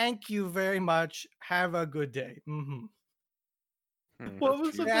 Okay, thank you very much. Have a good day. Hmm. What That's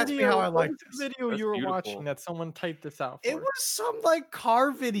was the beautiful. Ask me video? how I What like was the this. video That's you were beautiful. watching that someone typed this out for? It was some like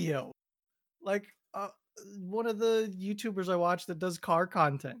car video, like one of the YouTubers I watch that does car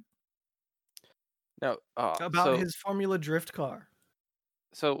content No. about so, his Formula Drift car.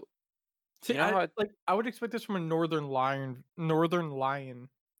 So See, you know how I would expect this from a Northern Lion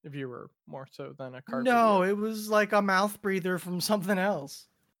viewer more so than a car. No, video. it was like a mouth breather from something else.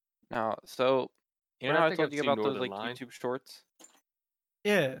 no. So you But know I how I think told I've you seen about those Northern like Line. YouTube shorts?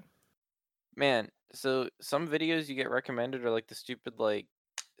 Yeah. Man, so some videos you get recommended are like the stupid like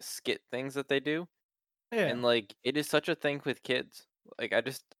skit things that they do. Yeah. And like it is such a thing with kids. Like I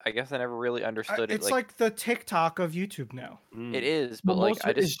guess I never really understood it. It's like the TikTok of YouTube now. It is, but Well, like most of I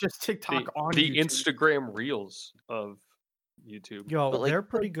it is just just TikTok on the YouTube. Instagram reels of YouTube. Yo, But, like, they're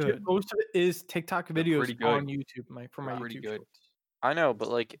pretty good. Most of it is TikTok They're videos pretty good. on YouTube. For my They're pretty YouTube good. shorts. I know, but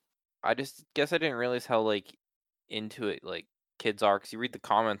like I just guess I didn't realize how like into it like kids are, because you read the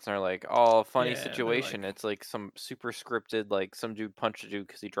comments and they're like, "Oh, funny Yeah, they're situation." like- It's like some super scripted, like some dude punched a dude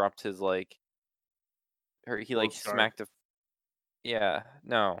because he dropped his like, or he like World Star. smacked a. Yeah,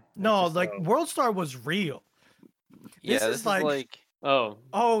 no. it's No, just, like World Star was real. yeah, this is like- Oh,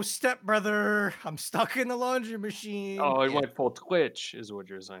 Oh, stepbrother, I'm stuck in the laundry machine. oh, it Yeah. went full Twitch, is what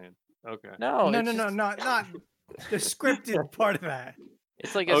you're saying. Okay. no, no, it's no, just, not the scripted part of that.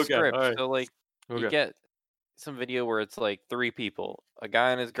 It's like a Okay, script. alright. So like Okay. you get some video where it's like 3 people, a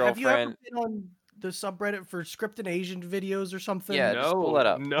guy and his Have you ever girlfriend. been on the subreddit for scripted Asian videos or something? Yeah, just pull that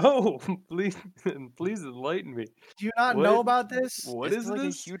up. No, please, please enlighten me. Do you not know What- about this? What It's is like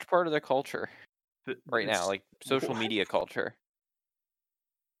this? a huge part of their culture right now, It's- like social what? media culture.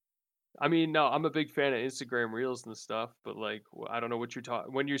 I mean, no, I'm a big fan of Instagram Reels and stuff, but like, I don't know what you're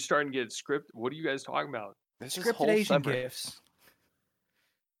talking. When you're starting to get script, what are you guys talking about? There's this Scripted whole Asian subreddit. gifs.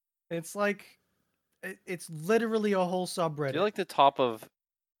 It's like it's literally a whole subreddit. You're like the top of.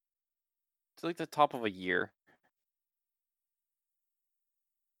 It's like the top of a year.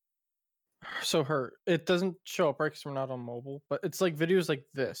 So it doesn't show up right because we're not on mobile, but it's like videos like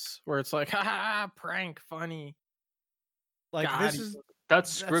this where it's like, ha prank, funny. Like God, this he- is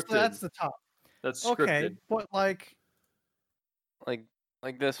That's scripted. That's the top. That's Okay, scripted. but like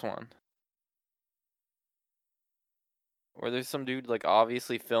Like this one. Where there's some dude like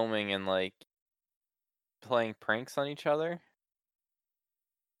obviously filming and like playing pranks on each other.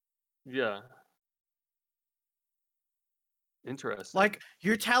 Yeah. Interesting. like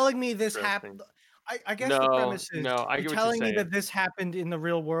you're telling me this Interesting. happened. I guess the No, premise is no, I you're get what you're telling me saying. that this happened in the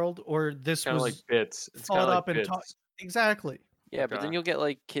real world or this Kind of was like bits. It's thought kind of like up and taught. bits. Exactly. Yeah, but then Okay. you'll get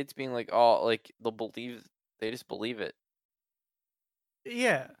like kids being like, "Oh, like they just believe it."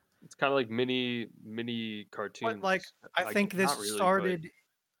 Yeah. It's kind of like mini cartoons. But like I think this not really, but- started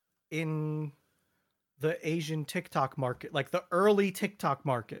in the Asian TikTok market, like the early TikTok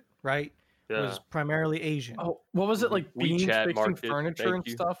market, right? Yeah. Was primarily Asian. Oh, what was it Mhm. like? Beans WeChat fixing market, furniture thank and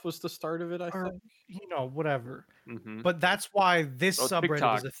you. stuff was the start of it. I Or, think. whatever. hmm But that's why this Oh, subreddit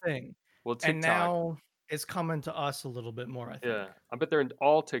TikTok. is a thing. Well, TikTok. And now it's coming to us a little bit more, I think. Yeah, I bet they're in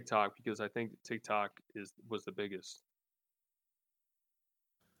all TikTok because I think TikTok was the biggest.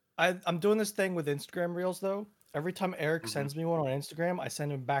 I'm doing this thing with Instagram Reels though. Every time Eric Mhm. sends me one on Instagram, I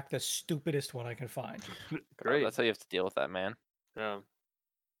send him back the stupidest one I can find. Great. That's how you have to deal with that, man. Yeah.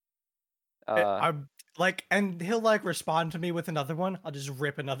 I'm like, and he'll like respond to me with another one. I'll just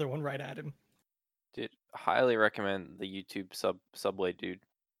rip another one right at him. Dude, highly recommend the YouTube Subway dude.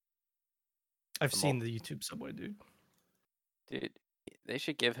 I've The seen the YouTube Subway dude. Dude, they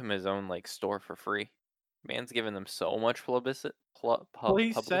should give him his own like store for free. Man's giving them so much publicity. Well,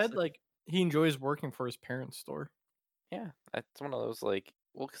 he said like he enjoys working for his parents' store. yeah, that's one of those like,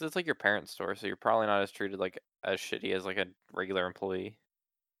 well, because it's like your parents' store, so you're probably not as treated like as shitty as like a regular employee.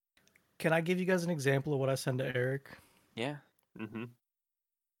 Can I give you guys an example of what I send to Eric? Yeah. Mm-hmm.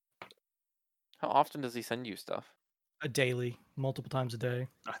 How often does he send you stuff? A daily, multiple times a day.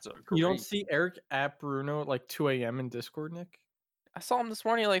 That's a You don't great- see Eric at Bruno at like 2 a.m. in Discord, Nick? I saw him this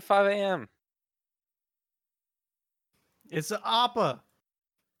morning at like 5 a.m. It's an Appa.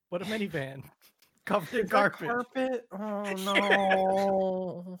 What a minivan. Covered in carpet. Carpet? Oh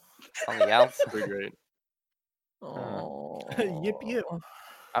no. on the outside. Pretty great. Oh. Yip yip.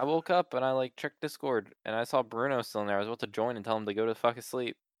 I woke up and I like checked Discord and I saw Bruno still in there. I was about to join and tell him to go to fucking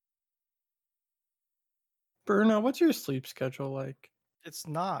sleep. Bruno, what's your sleep schedule like? It's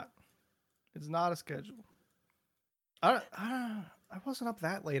not. It's not a schedule. I wasn't up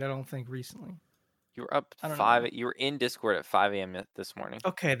that late, I don't think, recently. You were up I don't 5. know. You were in Discord at 5 a.m. this morning.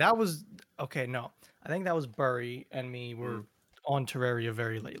 Okay, that was okay. No, I think that was Burry and me were on Terraria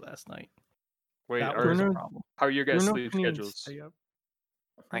very late last night. Wait, that are, was a Bruno- problem. how are your guys' Bruno sleep can even schedules? stay up.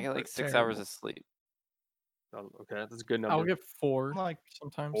 I get like 6 hours Terrible. of sleep. Oh, okay, that's a good number. I'll get 4 Like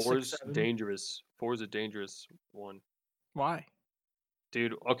sometimes. 4's 6, 7. dangerous. 4's a dangerous one. Why?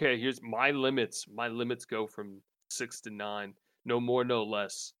 Dude, okay, here's my limits. My limits go from 6 to 9. No more, no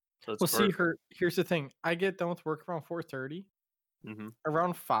less. That's Well, see, here's the thing. I get done with work around 4:30. Mm-hmm.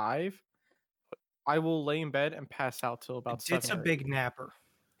 Around 5, I will lay in bed and pass out till about 7. It's a or 8. big napper.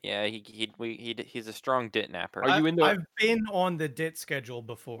 Yeah, he's a strong dit napper. Are you in the- I've been on the DIT schedule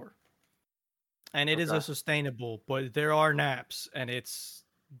before, and it is Okay. a sustainable, but there are naps, and it's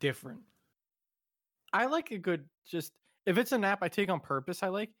different. I like a good just if it's a nap I take on purpose. I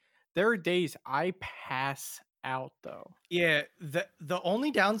like. There are days I pass out though. Yeah, the only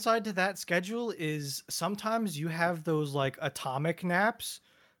downside to that schedule is sometimes you have those like atomic naps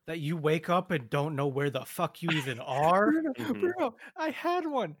that you wake up and don't know where the fuck you even are. Bruno, Mhm. Bruno, I had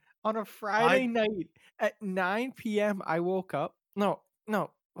one. On a Friday night at 9 p.m., I woke up. No,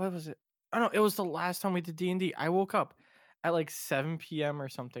 what was it? Oh no, it was the last time we did D&D. I woke up at like 7 p.m. or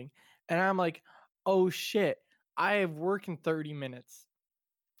something, and I'm like, oh shit, I have work in 30 minutes.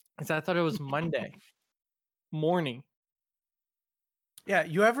 Because I thought it was Monday morning. Yeah,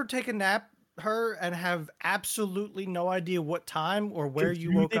 you ever take a nap, her, and have absolutely no idea what time or where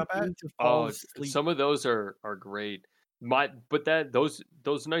you woke up at? To fall Oh, asleep. some of those are great. But those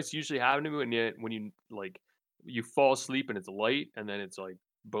nights usually happen to me when you like you fall asleep and it's light, and then it's like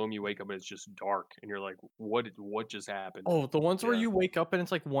boom, you wake up and it's just dark, and you're like, what just happened? Oh, the ones where Yeah. you wake up and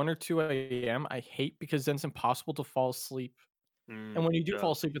it's like 1 or 2 a.m. I hate because then it's impossible to fall asleep. And when you do yeah.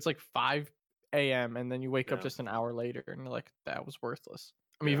 fall asleep, it's like 5 a.m. and then you wake up Yeah. just an hour later and you're like, that was worthless.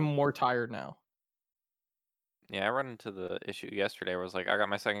 I'm Yeah. even more tired now. Yeah, I run into the issue yesterday where I was like, I got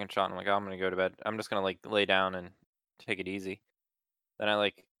my second shot, and I'm like, oh, I'm gonna go to bed. I'm just gonna like lay down and take it easy. Then I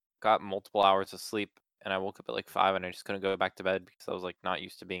like got multiple hours of sleep, and I woke up at like 5, and I just couldn't go back to bed because I was like not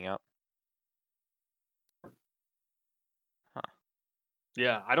used to being up.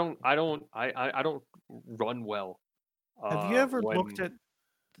 Yeah, I don't run well. Have you ever when looked at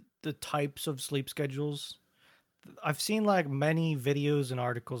the types of sleep schedules? I've seen like many videos and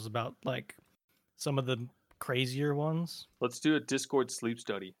articles about like some of the crazier ones. let's do a Discord sleep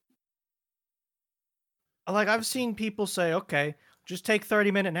study. Like I've seen people say, okay, just take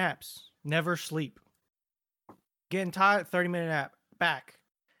 30-minute naps, never sleep. Getting tired, 30-minute nap, back.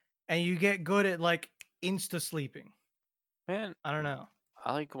 And you get good at like insta sleeping. Man, I don't know.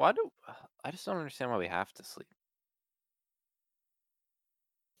 I just don't understand why we have to sleep.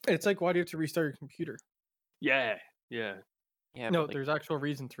 It's like, why do you have to restart your computer? Yeah. Yeah, No, but, like, there's actual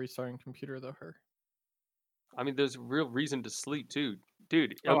reason to restart your computer though, her. I mean, there's real reason to sleep too,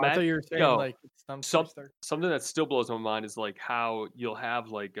 dude. Oh, I thought you were saying yo, like it's dumb to some restart. something that still blows my mind is like how you'll have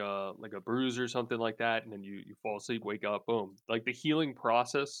like a bruise or something like that, and then you fall asleep, wake up, boom. Like the healing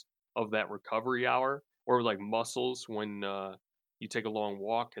process of that recovery hour, or like muscles when you take a long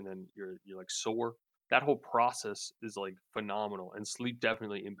walk and then you're like sore. That whole process is like phenomenal, and sleep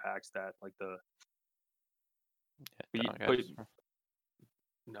definitely impacts that. Like the yeah, but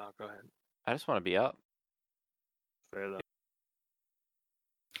no, go ahead. I just want to be up. Fair though.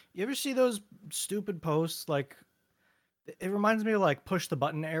 You ever see those stupid posts? Like, it reminds me of like push the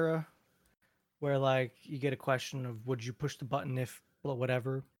button era, where like you get a question of would you push the button if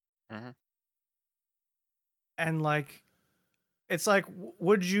whatever, Mhm. and like it's like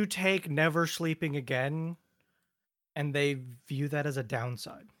would you take never sleeping again? And they view that as a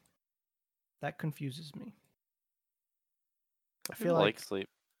downside. That confuses me. I feel People like like sleep.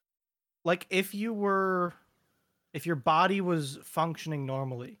 if your body was functioning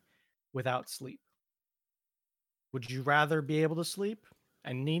normally without sleep, would you rather be able to sleep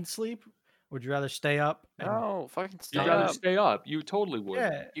and need sleep? Would you rather stay up and No, fucking You stay gotta up. stay up. You totally would.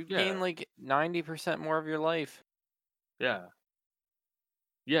 yeah? You Yeah. gain like 90% more of your life. Yeah.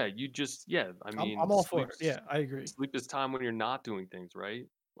 Yeah, you just I mean, I'm all for it. Yeah, I agree. sleep is time when you're not doing things, right?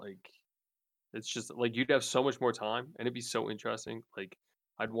 Like it's just like you'd have so much more time and it'd be so interesting. Like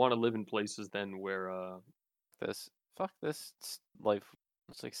I'd want to live in places then where Fuck this life.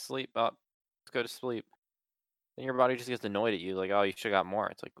 It's like sleep up. Let's go to sleep. Then your body just gets annoyed at you, like, oh, you should have got more.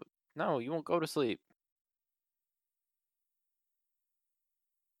 It's like, no, you won't go to sleep.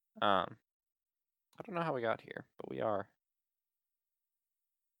 I don't know how we got here, but we are.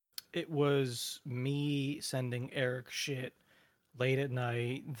 It was me sending Eric shit late at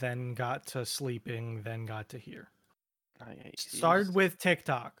night, then got to sleeping, then got to here. Oh, yeah, you Started just- with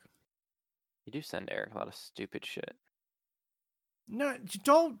TikTok. You do send Eric a lot of stupid shit. No,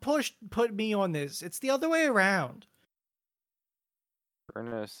 don't put me on this. It's the other way around.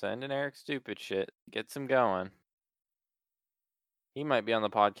 Bruno sending Eric stupid shit. Gets him going. He might be on the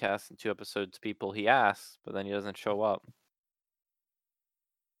podcast in 2 episodes, people he asks, but then he doesn't show up.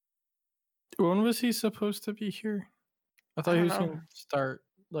 When was he supposed to be here? I thought he don't was know. going to start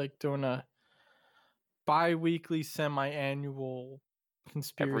like doing a bi-weekly, semi-annual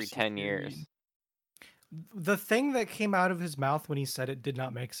conspiracy Every 10 theory. years. The thing that came out of his mouth when he said it did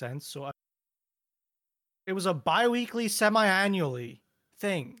not make sense. So it was a bi-weekly, semi-annually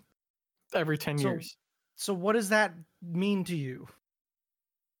thing. Every 10 So- years. So what does that mean to you?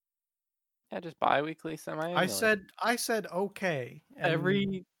 Yeah, just bi-weekly, semi-annually. I said okay. and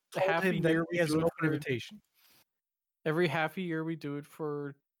Every told half a him that year he we has do an it open for, invitation. every half a year we do it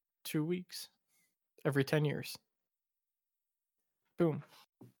for 2 weeks. Every 10 years. Boom.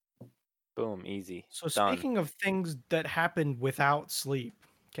 Boom, easy. So Done. speaking of things that happened without sleep,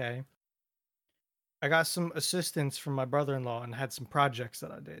 okay. I got some assistance from my brother-in-law and had some projects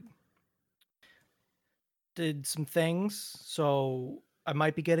that I did some things, so I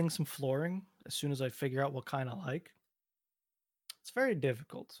might be getting some flooring as soon as I figure out what kind I like. It's very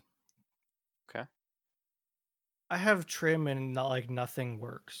difficult. Okay. I have trim and not like nothing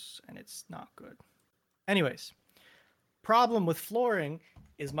works, and it's not good. Anyways, problem with flooring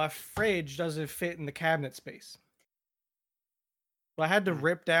is my fridge doesn't fit in the cabinet space. So I had to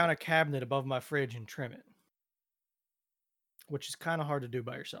rip down a cabinet above my fridge and trim it, which is kind of hard to do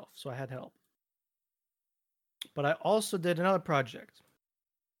by yourself. So I had help. But I also did another project.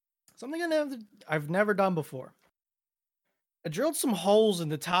 Something I've never done before. I drilled some holes in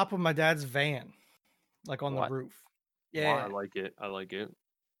the top of my dad's van, like on What? the roof. I Yeah. like it. I like it.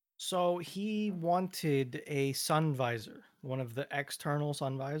 So he wanted a sun visor, one of the external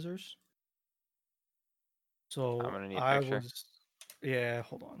sun visors. So I'm gonna need a I picture. was, yeah,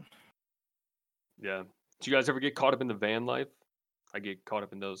 hold on. Yeah. Do you guys ever get caught up in the van life? I get caught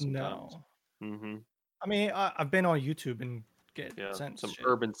up in those sometimes. No. Mm-hmm. I mean, I've been on YouTube and get Yeah. sent Some shit.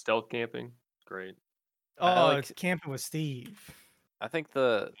 urban stealth camping. Great. Oh, like- it's camping with Steve. I think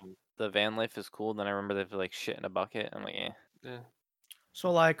the van life is cool. Then I remember they have like shit in a bucket. I'm like, Yeah.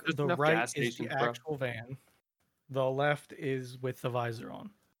 So like There's the enough right gas is the stations, bro. actual van, the left is with the visor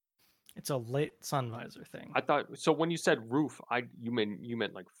on. It's a lit sun visor thing. I thought so when you said roof, you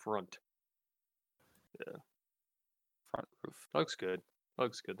meant like front. front roof. Looks good.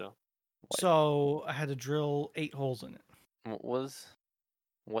 Looks good though. So I had to drill 8 holes in it.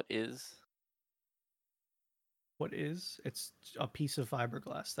 What is? What is? It's a piece of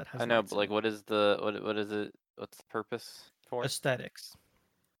fiberglass that has. I know, lights but in like, it. what is the what is it? What's the purpose for? Aesthetics?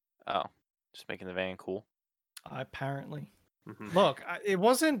 Oh, just making the van cool. Apparently. Mhm. Look, it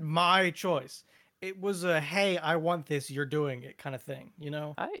wasn't my choice. It was a hey, I want this. You're doing it kind of thing. You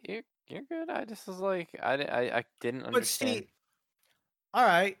know. You're good. I just was like, I didn't But understand. see, all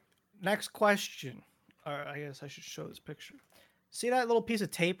right. Next question. All right, I guess I should show this picture. See that little piece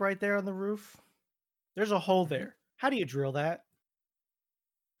of tape right there on the roof? There's a hole there. How do you drill that?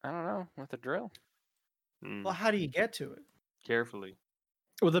 I don't know with the drill. Mm, Well, how do you get to it? Carefully.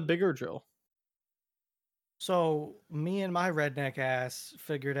 With a bigger drill. So me and my redneck ass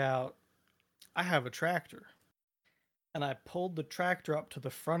figured out I have a tractor. And I pulled the tractor up to the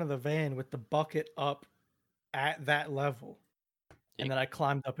front of the van with the bucket up at that level. You- And then I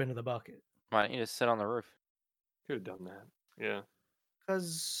climbed up into the bucket. Why don't you just sit on the roof? Could have done that. Yeah.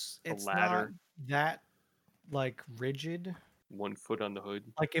 Because A it's not ladder. that like rigid. 1 foot on the hood.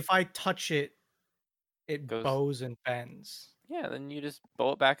 Like if I touch it, it Goes- bows and bends. Yeah, then you just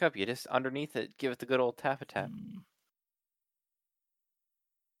bow it back up. You just underneath it, give it the good old tap a tap. Mm.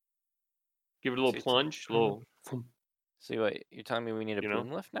 Give it a little See, it's- plunge. A little. See what you're telling me? We need a You know?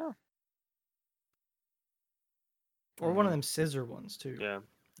 boom lift now? Or one of Mhm. them scissor ones too. Yeah.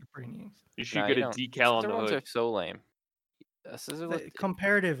 They're pretty neat. You should Nah, get you a don't. decal on Scissor the ones hood. are so lame. A scissor lift,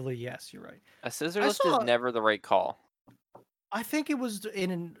 Comparatively, yes, you're right. a scissor I lift saw- is never the right call. I think it was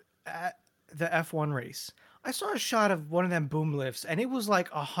at the F1 race. I saw a shot of one of them boom lifts, and it was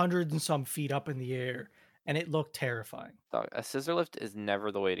like 100 and some feet up in the air, and it looked terrifying. Dog, a scissor lift is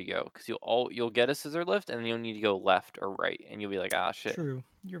never the way to go because you'll get a scissor lift and then you'll need to go left or right and you'll be like, ah, shit. True,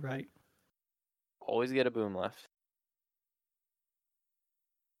 you're right. Always get a boom lift.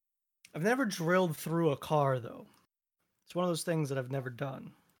 I've never drilled through a car though. It's one of those things that I've never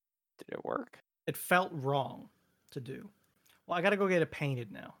done. Did it work? It felt wrong to do. Well, I gotta go get it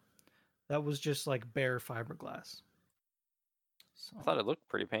painted now. That was just like bare fiberglass. So, I thought it looked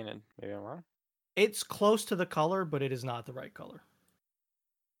pretty painted. Maybe I'm wrong. it's close to the color, but it is not the right color.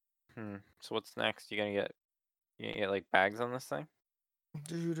 So what's next? You gonna get like bags on this thing?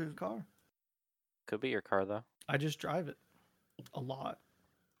 Dude, the car. Could be your car though. I just drive it a lot,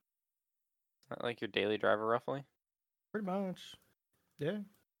 Not like your daily driver, roughly. pretty much. Yeah.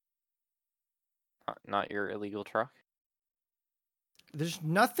 Not your illegal truck. There's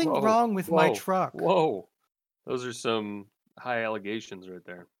nothing Whoa, wrong with my whoa, truck. Whoa. Those are some high allegations right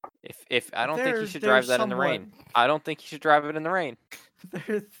there. If I don't think you They're- should they're drive that in the rain. I don't think you should drive it in the rain.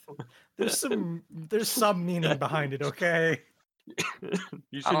 There's some meaning behind it, okay? You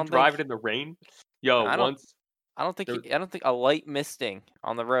don't shouldn't drive think- it in the rain. Yo, I don't- once I don't think There- I don't think a light misting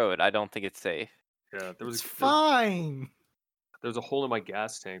on the road. I don't think it's safe. yeah, there was It's fine. there was a hole in my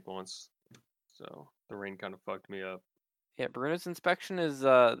gas tank once. So the rain kind of fucked me up. Yeah, Bruno's inspection is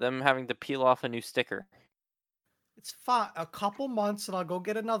them having to peel off a new sticker. It's fine. A couple months and I'll go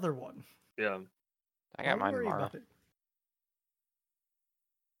get another one. Yeah. I got Don't mine worry tomorrow. about it.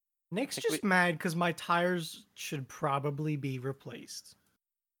 Nick's Think we- just mad because my tires should probably be replaced.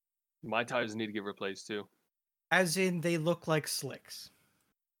 My tires need to get replaced too. As in, they look like slicks.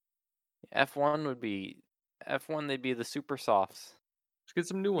 F1 would be F1. They'd be the super softs. Just get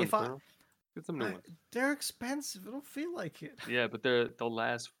some new ones, If I- bro. Get some new ones. They're expensive. I don't feel like it. Yeah, but they'll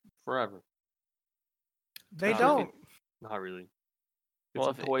last forever. They Not don't. really. Not really. Get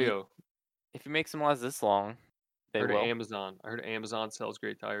Well, some if Toyo. If you make them last this long, I they heard will. Amazon. I heard Amazon sells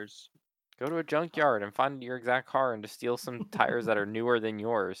great tires. Go to a junkyard and find your exact car and just steal some tires that are newer than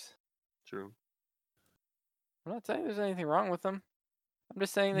yours. True. I'm not saying there's anything wrong with them. I'm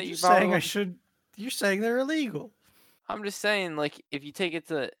just saying that You're you saying follow. I should. You're saying they're illegal. I'm just saying, like, if you take it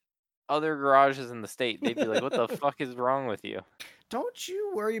to other garages in the state, they'd be like, "What the fuck is wrong with you?" Don't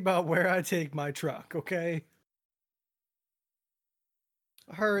you worry about where I take my truck, okay?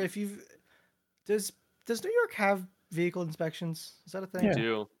 If you've does New York have vehicle inspections? Is that a thing?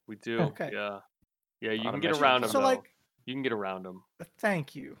 Yeah. We do. Okay. Yeah. Yeah, you lot can of get missions around them on So though. like, You can get around them.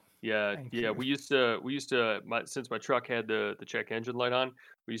 thank you. Yeah, Thank yeah. you. We used to since my truck had the check engine light on,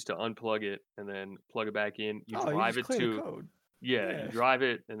 we used to unplug it and then plug it back in. You Oh, you drive just it clear the to code. yeah, Yeah. you drive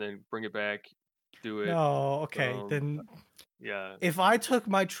it and then bring it back, do it. No, okay. um, Then Yeah. if I took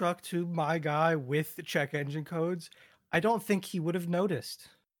my truck to my guy with the check engine codes, I don't think he would have noticed.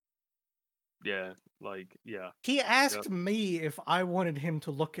 Yeah. Like yeah. He asked me if I wanted him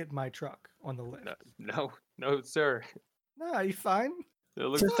to look at my truck on the lift. No, sir. No, you fine? It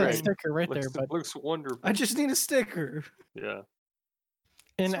looks Just that great. sticker right there, looks, but looks wonderful. I just need a sticker. Yeah.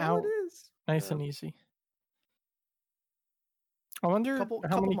 in That's all out, it is. nice Yeah. and easy. I wonder how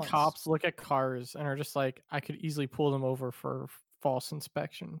Couple many months. cops look at cars and are just like, I could easily pull them over for false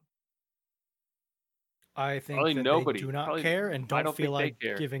inspection. I think Probably that nobody. they do not Probably- care and I don't don't feel think they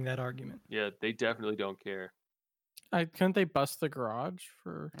like care. giving that argument. Yeah, they definitely don't care. Couldn't they bust the garage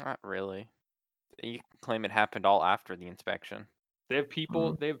for? Not really. You can claim it happened all after the inspection. They have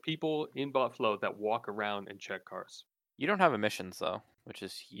people. Mhm. They have people in Buffalo that walk around and check cars. You don't have emissions though, which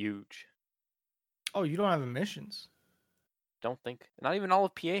is huge. Oh, you don't have emissions. Don't think. Not even all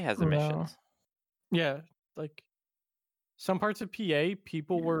of PA has No. emissions. Yeah, like some parts of PA,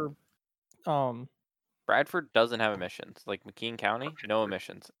 people were, Bradford doesn't have emissions. Like McKean County, no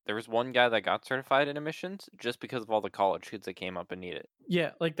emissions. There was one guy that got certified in emissions just because of all the college kids that came up and need it.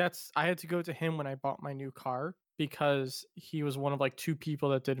 yeah, like I had to go to him when I bought my new car because he was one of like 2 people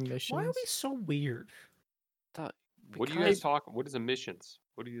that did emissions. Why are we so weird? What do you guys Because- talk? What is emissions?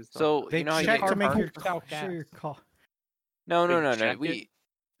 What do you? So They you know how you check get to your make car? your pumped out sure your gas. car. No, They no, no, no. check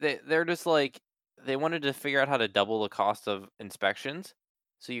it? They're just like they wanted to figure out how to double the cost of inspections,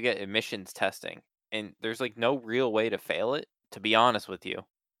 so you get emissions testing, and there's like no real way to fail it. To be honest with you,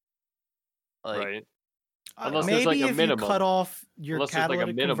 like right. Unless there's, Maybe like, a if minimum. you cut off your Unless there's, like, a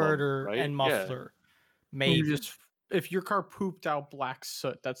catalytic minimum, converter right? and Yeah. muffler, You maybe. just if your car pooped out black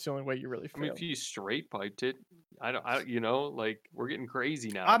soot, that's the only way you really I mean, fail. if you straight piped it, you know, like we're getting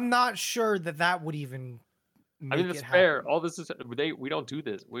crazy now. I'm not sure that would even. I mean, make it's it fair. happen. All this is we don't do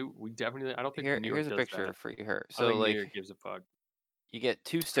this. We definitely. I don't think New York here's a does picture that. for you. Her. I So think New like York gives a fuck. you get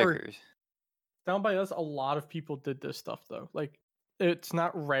 2 stickers. Down by us, a lot of people did this stuff though. Like it's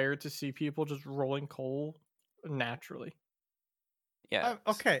not rare to see people just rolling coal naturally. Yeah.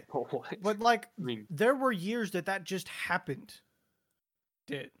 Okay, What? but like I mean, there were years that just happened.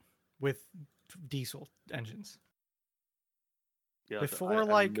 Did with diesel engines yeah, before, I have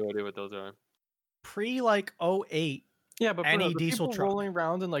like- no idea what those are. pre like 08. Yeah, but Any Bruno, the diesel people truck. rolling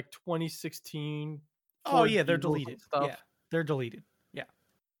around in like 2016. Oh Ford yeah, they're diesels and deleted. Stuff. Yeah, they're deleted.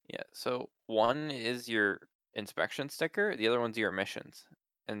 Yeah. So one is your inspection sticker, the other one's your emissions,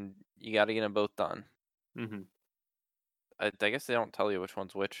 and you got to get them both done. Mm-hmm. I guess they don't tell you which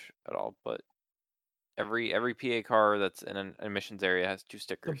one's which at all, but every PA car that's in an emissions area has 2 The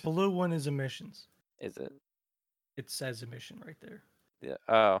stickers. blue one is emissions. Is it? It says emission right there. Yeah.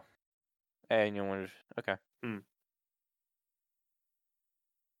 Oh. And you wanted. Okay. Hmm.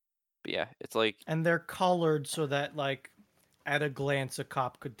 But yeah, it's like And they're colored so that like at a glance a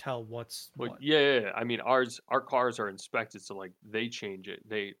cop could tell what's Well, what. yeah. I mean, our cars are inspected, so like they change it.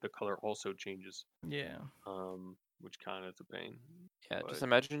 The color also changes. Yeah. Which kind of is a pain. yeah. Just but-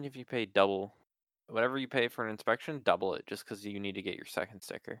 imagine if you pay double, whatever you pay for an inspection, double it just because you need to get your second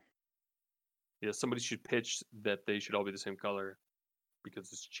sticker. Yeah, somebody should pitch that they should all be the same color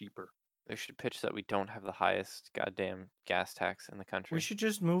because it's cheaper. They should pitch that we don't have the highest goddamn gas tax in the country. We should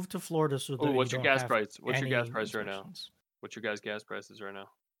just move to Florida so that Oh, you what's your don't gas have price? What's your gas any price right now? inspections. What's your guys' gas prices right now?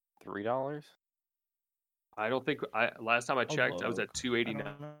 $3. I don't think last time I checked, I was look. at I 289.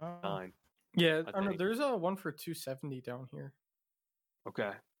 don't know. Yeah, I I don't know. think. There's a one for 270 down here.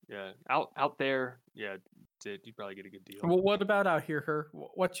 Okay. Yeah, out there, yeah, you'd probably get a good deal. Well, what about out here, her?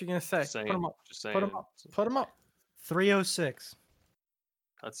 What you gonna say? Just saying, Put them up. just Put them saying. up. Put them up. 306.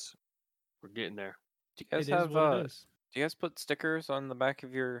 We're getting there. Do you guys It is have what it is. do you guys put stickers on the back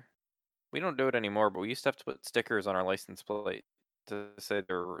of your? We don't do it anymore, but we used to have to put stickers on our license plate to say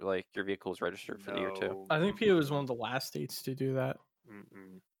they're like your vehicle's registered for the year too. No. I think PA was one of the last states to do that.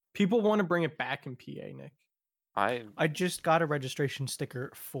 Mm-mm. People want to bring it back in PA, Nick. I just got a registration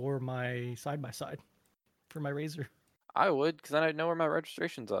sticker for my side by side, for my Razor. I would, because then I'd know where my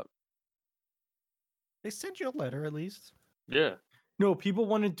registration's up. They sent you a letter at least. Yeah. No, people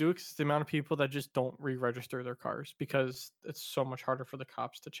want to do it because the amount of people that just don't re-register their cars because it's so much harder for the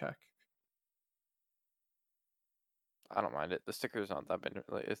cops to check. I don't mind it. The sticker's not that big.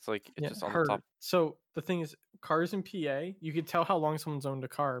 It's like it's Yeah, just on heard. the top. So the thing is, cars in PA, you can tell how long someone's owned a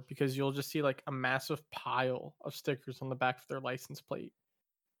car because you'll just see like a massive pile of stickers on the back of their license plate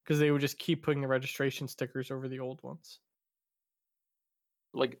because they would just keep putting the registration stickers over the old ones.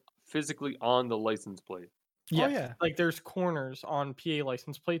 Like physically on the license plate. Oh, Yes, yeah. like there's corners on PA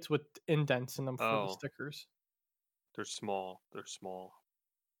license plates with indents in them for the Oh. stickers. They're small.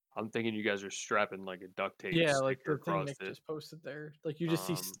 I'm thinking you guys are strapping like a duct tape Yeah, like sticker the thing across Nick it. just posted there. Like you just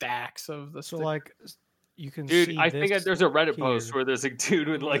see stacks of the So stickers. like you can Dude, see I think this there's a Reddit post here. where there's a dude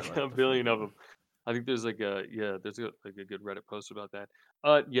with Yeah, like what a the billion fuck? of them. I think there's like a good Reddit post about that.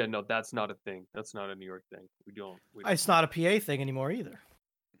 Yeah, no, that's not a thing. That's not a New York thing. We don't. It's not a PA thing anymore either.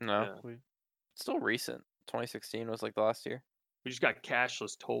 No, Yeah. it's still recent. 2016 was like the last year. We just got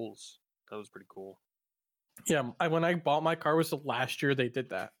cashless tolls. That was pretty cool. Yeah, when I bought my car was the last year they did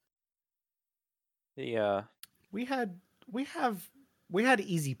that. The We had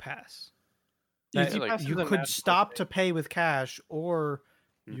Easy Pass. Easy like, Pass You is a could national stop thing. to pay with cash, or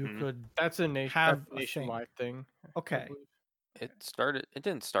you Mhm. could That's a have that's a a nationwide thing. I Okay. believe. it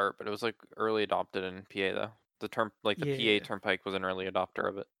didn't start, but it was like early adopted in PA though. The Yeah. PA Turnpike was an early adopter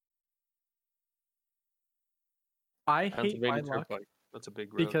of it. I hate my Pennsylvania luck Turnpike. That's a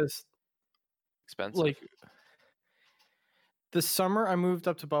big road. because Expensive. like the summer I moved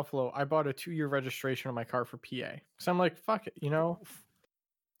up to Buffalo, I bought a 2-year registration on my car for PA. So I'm like, fuck it,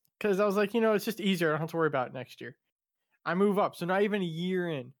 because I was like, it's just easier. I don't have to worry about it next year. I move up, so not even a year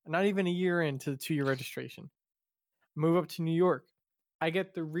into the 2-year registration. Move up to New York. I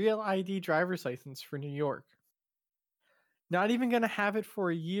get the real ID driver's license for New York. Not even gonna have it for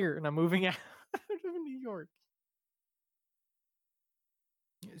a year, and I'm moving out of New York.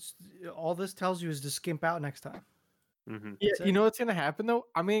 All this tells you is to skimp out next time. Mm-hmm. Yeah, That's you it. know what's gonna happen though?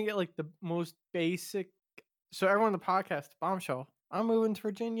 I'm gonna get like the most basic. So everyone on the podcast, bombshell. I'm moving to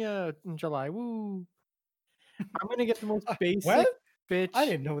Virginia in July. Woo! I'm gonna get the most basic What? bitch I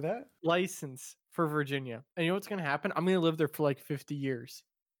didn't know that. license for Virginia. And you know what's gonna happen? I'm gonna live there for like 50 years,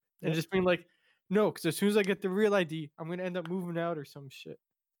 and Yep. just being like, no, because as soon as I get the real ID, I'm gonna end up moving out or some shit.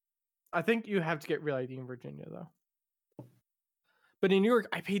 I think you have to get real ID in Virginia though. But in New York,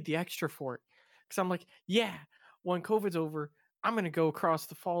 I paid the extra for it because I'm like, yeah, when COVID's over, I'm gonna go across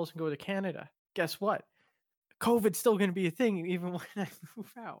the falls and go to Canada. Guess what? COVID's still gonna be a thing even when I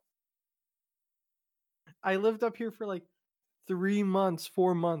move out. I lived up here for like 3 months,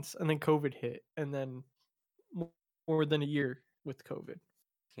 4 months, and then COVID hit, and then more than a year with COVID.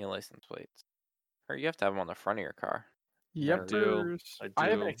 Your license plates. Or you have to have them on the front of your car. Yep, do. I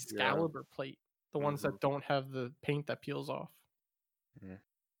have do, an yeah. Excalibur plate, the ones that don't have the paint that peels off. It's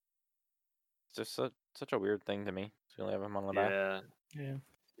just such a weird thing to me. To only have them on the back. Yeah. Yeah.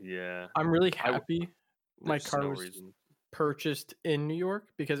 Yeah. I'm really I w- happy my There's car no was reason. purchased in New York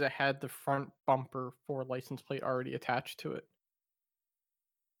because it had the front bumper for license plate already attached to it.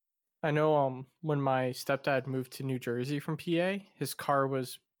 I know when my stepdad moved to New Jersey from PA, his car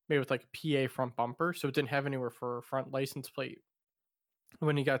was made with like a PA front bumper, so it didn't have anywhere for a front license plate.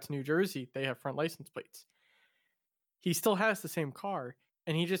 When he got to New Jersey, they have front license plates. He still has the same car,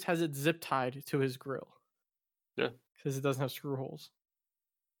 and he just has it zip tied to his grill. Yeah. Because it doesn't have screw holes.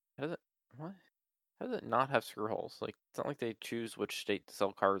 What? How does it not have screw holes? Like it's not like they choose which state to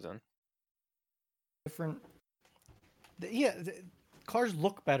sell cars in. Different. Yeah, cars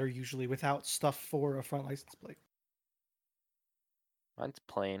look better usually without stuff for a front license plate. Mine's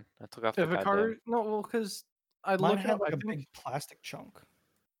plain. I took off the If a goddamn. car, no, well, because I Mine look had up, like I a think big plastic chunk.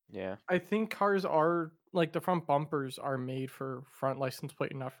 Yeah. I think cars are like the front bumpers are made for front license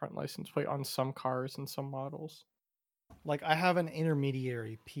plate and not front license plate on some cars and some models. Like I have an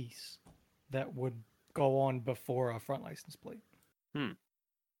intermediary piece that would go on before a front license plate. I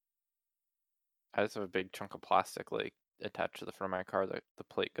just have a big chunk of plastic like attached to the front of my car that the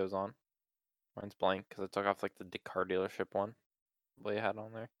plate goes on. Mine's blank because I took off like the car dealership one they had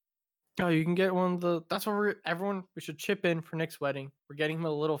on there. Oh, you can get one of the. That's what we should chip in for Nick's wedding. We're getting him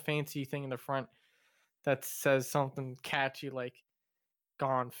a little fancy thing in the front that says something catchy like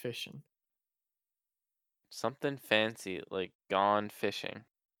 "Gone Fishing." Something fancy like gone fishing.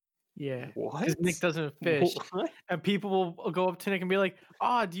 Yeah, What? because Nick doesn't fish, What? and people will go up to Nick and be like,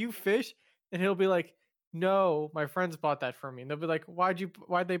 "Ah, do you fish?" And he'll be like, "No, my friends bought that for me." And they'll be like, "Why'd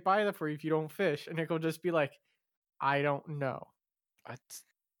they buy that for you if you don't fish?" And Nick will just be like, "I don't know."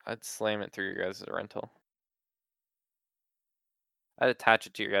 I'd slam it through your guys' rental. I'd attach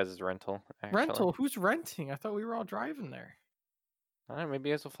it to your guys' rental. Actually. Rental? Who's renting? I thought we were all driving there. I don't know, maybe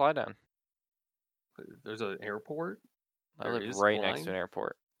you guys will fly down. There's an airport. I There live is right next to flying? an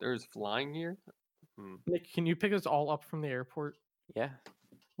airport. There's flying here. Nick, can you pick us all up from the airport? Yeah.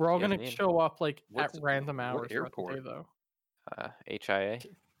 We're all You guys gonna need- show up like What's- at random what hours throughout the day, airport? though. HIA.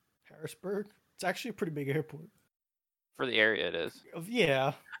 Harrisburg. It's actually a pretty big airport. For the area, it is.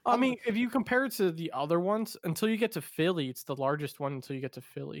 Yeah. I mean, if you compare it to the other ones, until you get to Philly, it's the largest one until you get to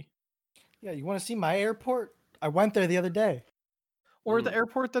Philly. Yeah, you want to see my airport? I went there the other day. Or the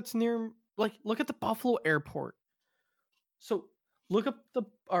airport that's near, like, look at the Buffalo airport. So look up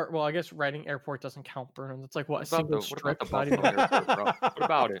well, I guess Reading Airport doesn't count, Bruno. It's like what, a single What about strip? the not even- Buffalo airport, bro? What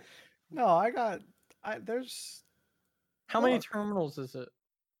about it? No, there's How Hold many on. terminals is it?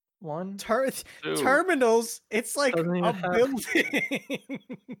 One? Dude, terminals. It's like Doesn't even a have- building.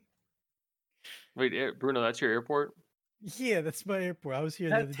 Wait, Bruno, that's your airport? Yeah, that's my airport. I was here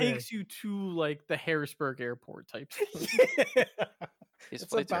the That other takes you to like the Harrisburg airport type. day. thing. These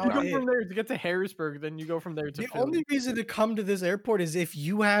It's flights are about You go it. nuts. from there to get to Harrisburg, then you go from there to The Philly. only reason to come to this airport is if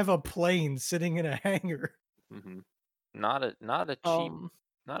you have a plane sitting in a hangar. Mm-hmm. Not a cheap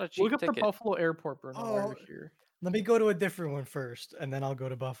Look cheap up the ticket. Buffalo airport, Bruno, while Oh, you're here. Let me go to a different one first, and then I'll go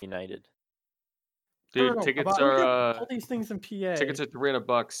to Buffalo. United. Dude, Bruno, tickets look at are all these things in PA. tickets are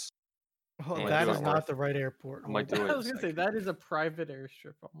 $300. Oh, Yeah, that do is it not worth the right airport. I might Hold do on it. I a was gonna say second. that is a private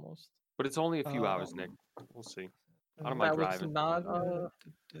airstrip almost. But it's only a few hours, Nick. We'll see. I don't mind That was driving. not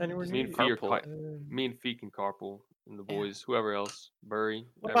anywhere Me near. and Fee are Carpool. Me and Fee can carpool, and the Yeah. boys, whoever else, Burry,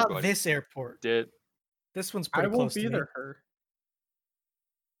 What about everybody. this airport? Did This one's I pretty won't close be to me. there. Her.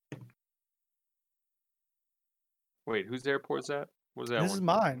 wait, whose airport is that? What was that This one? is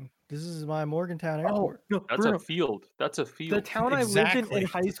mine. This is my Morgantown Oh Airport. no, That's Bruno, a field. That's a field. the town I lived in Exactly.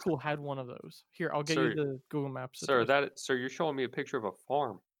 high school had one of those. Here, I'll get Sir- you the Google Maps. Sir, address. sir, you're showing me a picture of a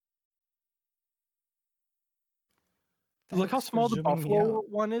farm. Look how Thanks for small the zooming me Buffalo out.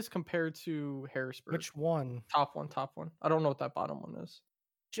 one is compared to Harrisburg. Which one? Top one. I don't know what that bottom one is.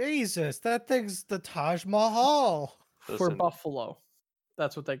 Jesus, that thing's the Taj Mahal. For Listen. Buffalo,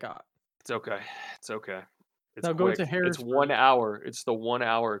 that's what they got. It's okay. It's okay. It's Now go to quick. It's Harrisburg. 1 hour. It's the 1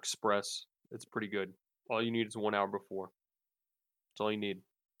 hour express. It's pretty good. All you need is 1 hour before. That's all you need.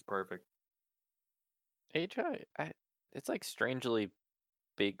 It's perfect. It's like strangely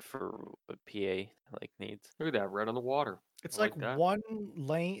big for what PA like needs. Look at that, right on the water. It's I like like that. one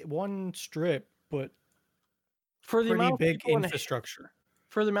lane, one strip, but For the pretty amount of big people in infrastructure.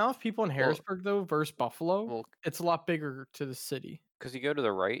 For the amount of people in Harrisburg, though, versus Buffalo, Well, it's a lot bigger to the city. because you go to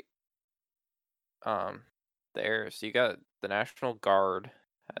the right, there. So you got the National Guard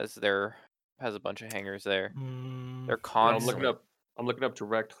has a bunch of hangars there. They're Yeah, I'm constantly. looking up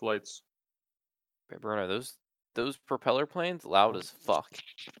direct flights. But Bruno, those propeller planes loud as fuck.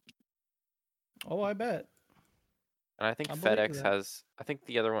 Oh, I bet. And I think I believe FedEx that. has. I think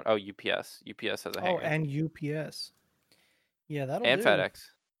the other one, UPS. UPS has a Oh, hangar. and UPS. Yeah, that'll And do. FedEx.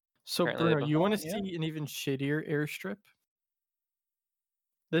 So, Apparently they Bruno, both- you want to yeah. see an even shittier airstrip?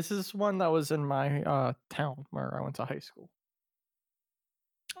 This is one that was in my town where I went to high school.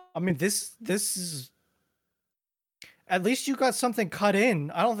 I mean, this is. At least you got something cut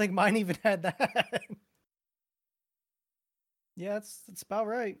in. I don't think mine even had that. Yeah, that's about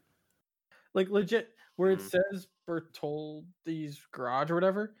right. Like legit, where it Mhm. says Bertoldi's garage or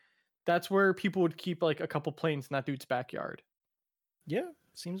whatever, that's where people would keep like a couple planes in that dude's backyard. Yeah,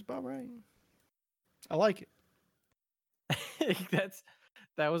 seems about right. I like it.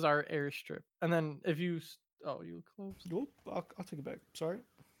 That was our airstrip. And then if you you close. Oh, I'll take it back. Sorry.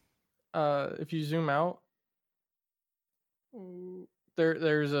 If you zoom out,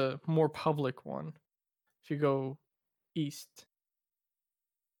 there's a more public one. If you go east,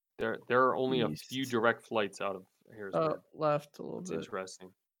 There are only a few East. direct flights out of Harrisburg. left a little That's bit.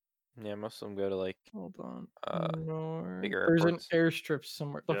 interesting. Yeah, most of them go to like. Hold on. North. bigger There's airports. an airstrip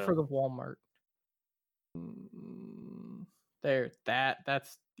somewhere. Look Yeah. for the Walmart. There.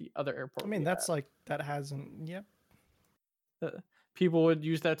 That's the other airport. I mean, we that's had. like that hasn't. Yep, People would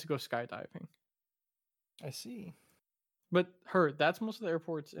use that to go skydiving. I see. But that's most of the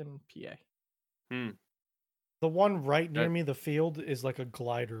airports in PA. The one right near That- me, the field, is like a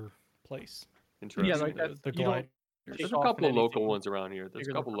glider place. Interesting. Yeah, like the, that. the You don't glide. There's take a off couple in of local anything ones around here. There's a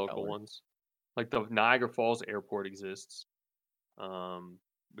bigger than couple local propeller. ones. Like the Niagara Falls Airport exists. Which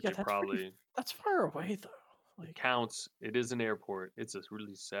Yeah, it that's probably that's far away though. Like, counts. It is an airport. It's a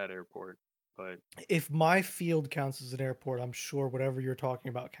really sad airport, but If my field counts as an airport, I'm sure whatever you're talking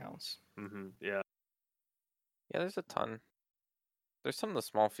about counts. yeah. Yeah, there's a ton. There's some of the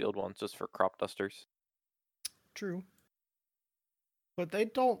small field ones just for crop dusters. True. But they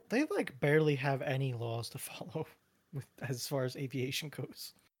like barely have any laws to follow with as far as aviation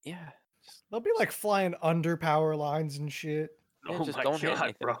goes. Yeah. They'll be like flying under power lines and shit. Yeah, Oh just my don't hit god,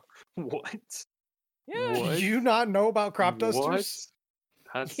 anything. bro! What? Yeah. What? Do you not know about crop dusters?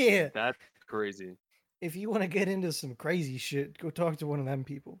 That's Yeah. that's crazy. If you want to get into some crazy shit, go talk to one of them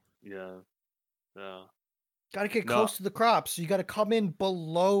people. Yeah. Yeah. Got to get No. close to the crops, so you got to come in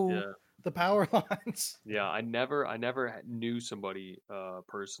below Yeah. the power lines. Yeah, I never knew somebody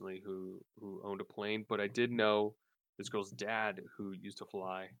personally who owned a plane, but I did know this girl's dad who used to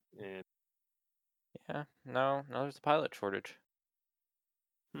fly, and Yeah. No, there's a pilot shortage.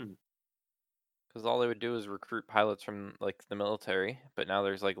 Hmm. Because all they would do is recruit pilots from like the military, but now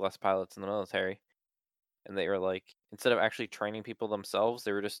there's like less pilots in the military. And they were like, instead of actually training people themselves,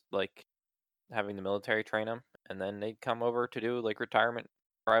 they were just like having the military train them, and then they'd come over to do like retirement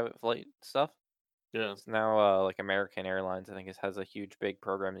private flight stuff. yeah, So now, like American Airlines, I think has a huge big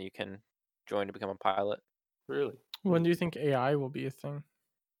program that you can join to become a pilot. really. when do you think AI will be a thing?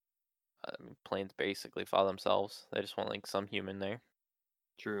 I mean, planes basically fly themselves. They just want like some human there.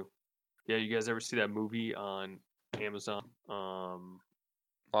 True. Yeah, you guys ever see that movie on Amazon?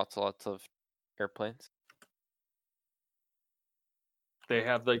 Lots of airplanes. They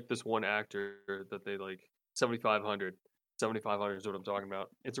have like this one actor that they like 7,500. 7,500 is what I'm talking about.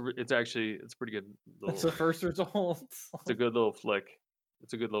 It's pretty good. That's the first result. It's a good little flick.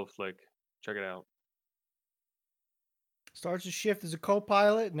 It's a good little flick. Check it out. Starts his shift as a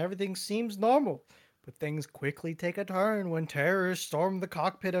co-pilot, and everything seems normal. But things quickly take a turn when terrorists storm the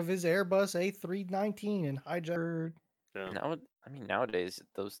cockpit of his Airbus A319 and hijack. Yeah. Nowadays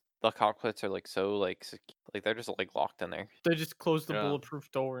the cockpits are like so like they're just like locked in there. They just close the Yeah.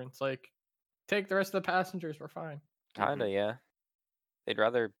 bulletproof door, and it's like, take the rest of the passengers. We're fine. Kinda, yeah. They'd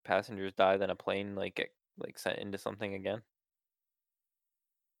rather passengers die than a plane like get like sent into something again.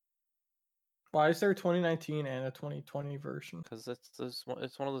 Why is there a 2019 and a 2020 version? Because it's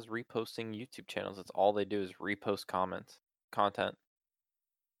one of those reposting YouTube channels. It's all they do is repost content.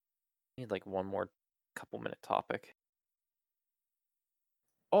 Need like one more couple minute topic.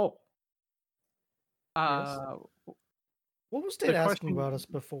 Oh. Yes? What was Dave The asking question- about us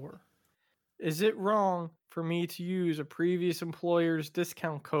before? Is it wrong for me to use a previous employer's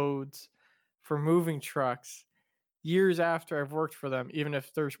discount codes for moving trucks years after I've worked for them, even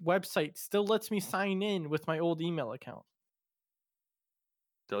if their website still lets me sign in with my old email account?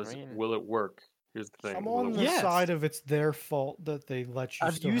 Will it work? Here's the thing. I'm will on it the work? Yes. side of it's their fault that they let you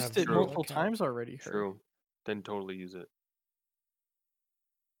I've still used have it the multiple account. times already. True. Then totally use it.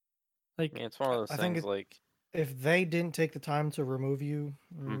 Like, I mean, it's one of those I think things like If they didn't take the time to remove you,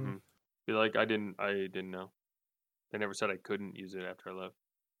 Mm-hmm. Be like, I didn't know. They never said I couldn't use it after I left.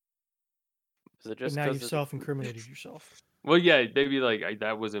 is it but just now 'cause you've self-incriminated yourself. Well, yeah, maybe like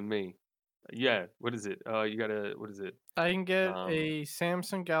that wasn't me. Yeah, what is it? You gotta, what is it? I can get Um, a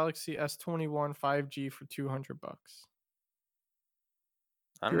Samsung Galaxy S21 5G for $200.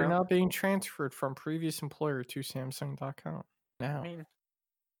 I don't You're know. now being transferred from previous employer to Samsung.com. Now, I mean,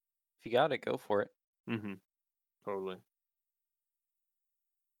 if you got it, go for it. Mm-hmm. Totally.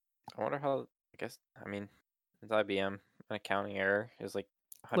 I wonder how. It's IBM. An accounting error is like.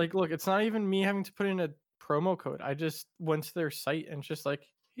 like, look, it's not even me having to put in a promo code. I just went to their site and it's just like,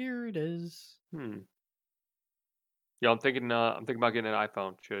 here it is. Yeah, I'm thinking about getting an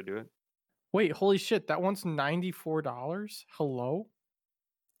iPhone. Should I do it? Wait, holy shit, that one's $94? Hello?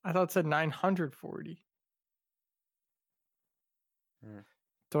 I thought it said 940.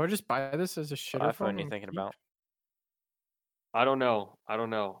 Do I just buy this as a What shitter iPhone phone? you and thinking keep? about? I don't know.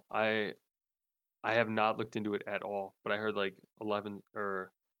 I have not looked into it at all, but I heard like 11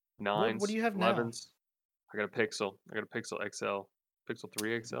 or 9s. What do you have now? 11s. I got a Pixel. I got a Pixel XL. Pixel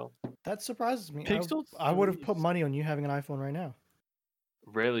 3 XL. That surprises me. Pixel I would have 3 put is- money on you having an iPhone right now.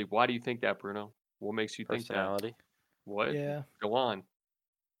 Really? Why do you think that, Bruno? What makes you think that? Personality. What? Yeah, Go on.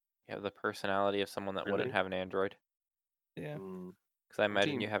 You have the personality of someone that wouldn't Really? have an Android. yeah. Because I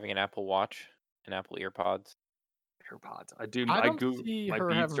imagine team- you having an Apple Watch and Apple EarPods. AirPods. I do. I my don't see my her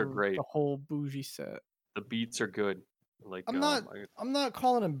Beats are having great. the whole bougie set. The Beats are good. Like I'm not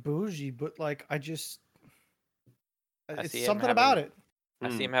calling him bougie, but like it's see him something about having- it. I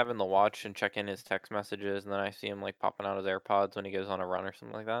see him having the watch and checking his text messages, and then I see him like popping out his AirPods when he goes on a run or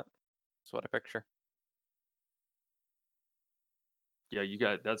something like that. That's what I picture.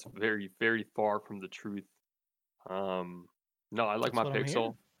 Yeah, that's very, very far from the truth. No, I like That's my what I'm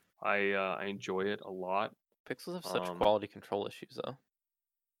Pixel. I enjoy it a lot. Pixels have such Um, quality control issues, though.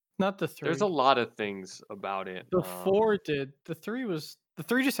 Not the 3. There's a lot of things about it. The 4 did. The 3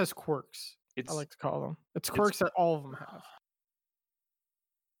 just has quirks. I It's like to call them. It's quirks that all of them have.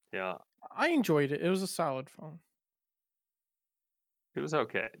 yeah, I enjoyed it. It was a solid phone. it was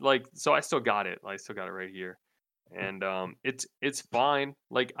okay. Like, so I still got it. I still got it right here, and it's fine.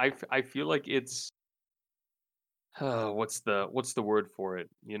 Like, I feel like it's what's the word for it?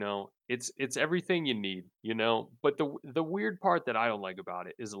 You know, it's everything you need. You know, but the weird part that I don't like about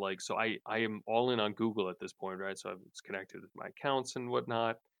it is like, so I am all in on Google at this point, right? So it's connected with my accounts and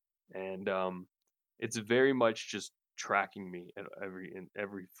whatnot, and it's very much just tracking me at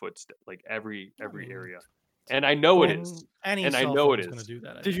every footstep, like every mean, area, and I know it is. Any And I cell know it phone's gonna is. do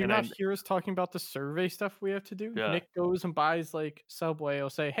that. I Did you And think. not hear us talking about the survey stuff we have to do? Yeah. Nick goes and buys like Subway. He'll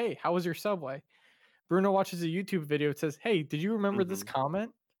say, "Hey, how was your Subway?" Bruno watches a YouTube video. It says, "Hey, did you remember this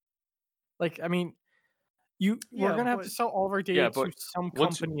comment?" Like, I mean, we're Yeah, gonna have to but- sell all of our data Yeah, to but some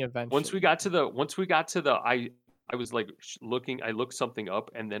once- company eventually. Once we got to the I was like looking, I looked something up,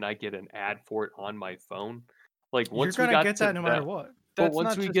 and then I get an ad for it on my phone. Like, once You're we gonna got get to that no matter what. But That's once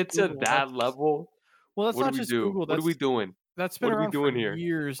not we just get to Google, that that's- level, well, that's what not do we just do? Google. What are we doing? That's been What are we around doing for here?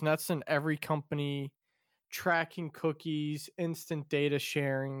 years, and that's in every company. Tracking cookies, instant data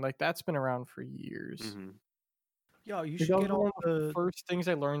sharing, like that's been around for years. Mhm. Yo, you Like, should that get was all one of the the. first things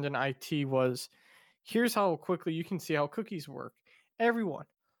I learned in IT was here's how quickly you can see how cookies work. Everyone,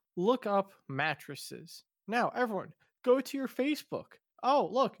 look up mattresses. Now, everyone, go to your Facebook. Oh,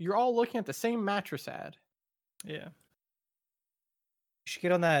 look, you're all looking at the same mattress ad. Yeah. You should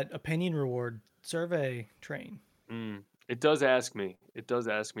get on that opinion reward survey train. It does ask me. It does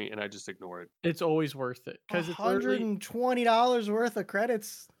ask me, and I just ignore it. It's always worth it because it's literally $120 worth of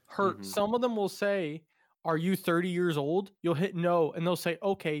credits. hurt. Mhm. Some of them will say, "Are you 30 years old?" You'll hit no, and they'll say,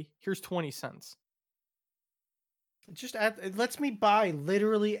 "Okay, here's 20 cents." It lets me buy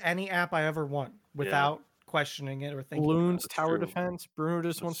literally any app I ever want without questioning it or thinking. Balloons, That's tower true. defense. Bruno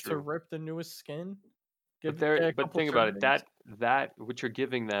just That's wants to true. rip the newest skin. But get a but couple think about it. surveys. That what you're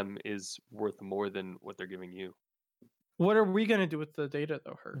giving them is worth more than what they're giving you. What are we gonna do with the data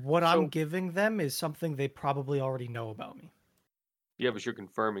though, Hurt? What I'm So- giving them is something they probably already know about me. Yeah, but you're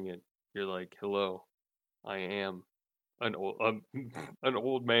confirming it. You're like, hello, I am an old an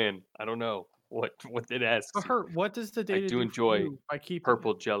old man. I don't know what it asks. But Hurt, what does the data do do for enjoy you by keeping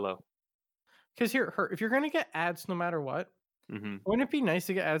Purple Jello. Because here, Hurt, if you're gonna get ads no matter what, Hmm. wouldn't it be nice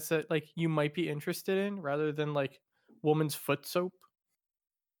to get ads that like you might be interested in rather than like woman's foot soap?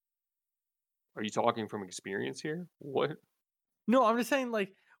 Are you talking from experience here? What? No, I'm just saying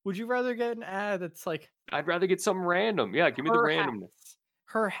like, would you rather get an ad that's like I'd rather get some random. Yeah, give me the her randomness.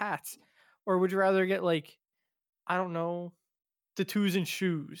 her hats, or would you rather get like, I don't know, tattoos and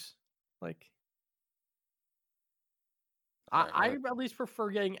shoes? Like, I at least prefer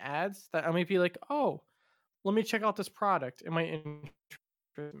getting ads that I might be like, oh, let me check out this product. It might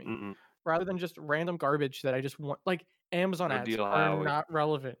interest me, Mm-mm. rather than just random garbage that I just want. Like Amazon No ads deal, are Howie. not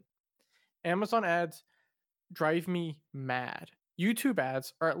relevant. Amazon ads drive me mad. YouTube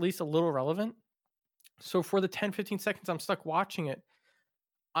ads are at least a little relevant. So for the 10, 15 seconds I'm stuck watching it,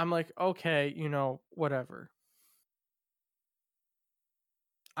 I'm like, okay, whatever.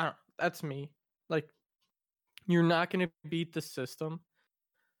 I don't, that's me. Like, you're not going to beat the system.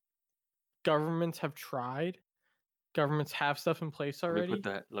 Governments have tried. Governments have stuff in place already.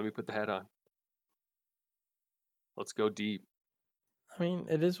 Let me put the hat on. Let's go deep. I mean,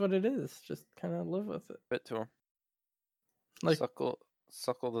 it is what it is. Just kind of live with it. Bit to him. Like,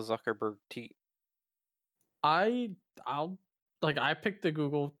 suckle the Zuckerberg teat. I picked the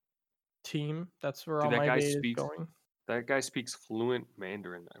Google team. That's where Dude, all that my guy data is speaks- going. That guy speaks fluent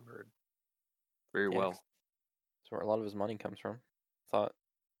Mandarin, I've heard. Very Yeah, well. That's where a lot of his money comes from. Thought.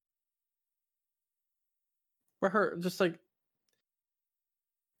 But just like,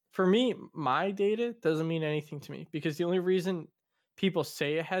 for me, my data doesn't mean anything to me because the only reason people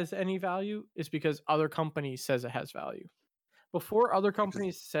say it has any value is because other companies says it has value. Before other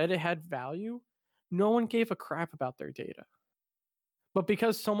companies said it had value, no one gave a crap about their data. But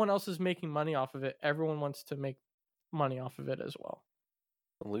because someone else is making money off of it, everyone wants to make money off of it as well.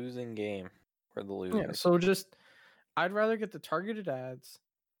 The losing game. We're the losers. Yeah, so just I'd rather get the targeted ads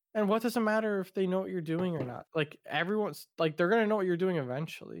And what does it matter if they know what you're doing or not? Like everyone's like they're gonna know what you're doing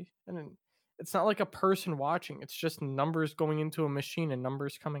eventually, and it's not like a person watching. It's just numbers going into a machine and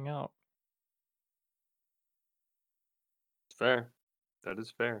numbers coming out. It's fair. That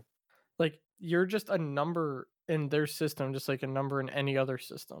is fair. Like you're just a number in their system, just like a number in any other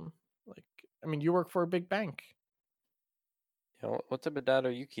system. Like I mean, you work for a big bank. What type of data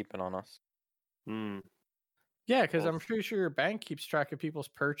are you keeping on us? Hmm. Yeah, because Well, I'm pretty sure your bank keeps track of people's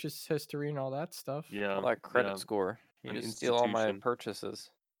purchase history and all that stuff. Yeah. All that credit yeah, score. You an just steal all my institution. purchases.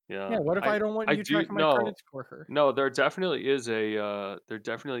 Yeah. Yeah, what if I don't want I you do tracking my no. credit score? No, there definitely is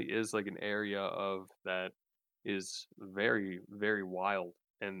like an area of that is very, very wild.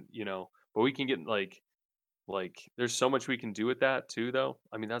 And but we can get like there's so much we can do with that too though.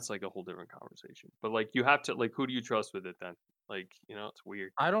 I mean that's like a whole different conversation. But like you have to like who do you trust with it then? Like, it's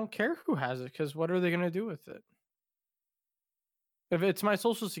weird. I don't care who has it because what are they gonna do with it? If it's my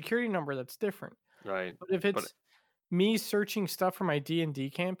social security number, that's different. Right. But if it's me searching stuff for my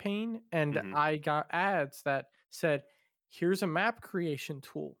D&D campaign and Mhm. I got ads that said, "Here's a map creation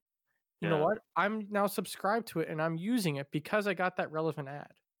tool." You know Yeah. what? I'm now subscribed to it and I'm using it because I got that relevant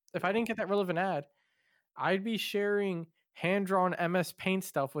ad. If I didn't get that relevant ad, I'd be sharing hand-drawn MS Paint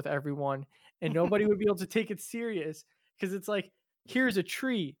stuff with everyone and nobody would be able to take it serious because it's like, here's a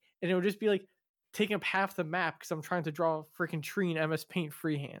tree, and it would just be like taking up half the map because I'm trying to draw a freaking tree in MS Paint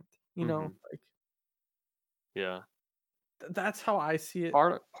freehand. You know, Mhm. like Yeah. that's how I see it.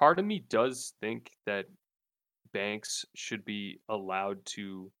 Part of me does think that banks should be allowed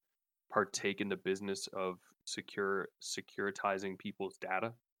to partake in the business of securitizing people's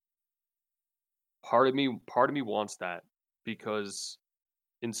data. Part of me wants that because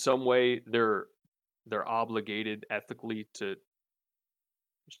in some way they're obligated ethically to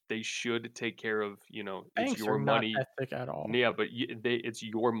they should take care of, it's Banks your are not money. ethic at all. Yeah, but it's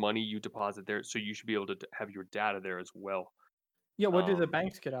your money you deposit there, so you should be able to have your data there as well. Yeah, what do the Um,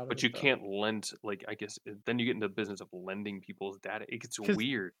 banks get out of but it you though? can't lend, like, I guess then you get into the business of lending people's data. It gets 'Cause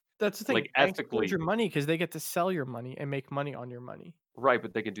weird. that's the thing. Like Banks hold ethically, your money because they get to sell your money and make money on your money. right,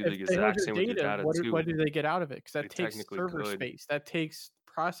 but they can do the If they hold exact your same with your data, data what too. do they get out of it? Because They that takes technically server could. space, that takes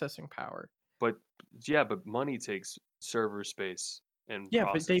processing power. But yeah, but money takes server space and Yeah,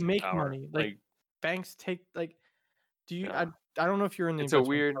 but they processing make power. money. Like banks take like do you Yeah. I don't know if you're in the It's a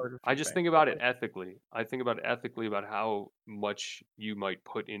investment weird part of I your just bank, think but about it like ethically. I think about it ethically about how much you might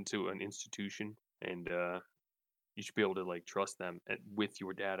put into an institution and you should be able to like trust them with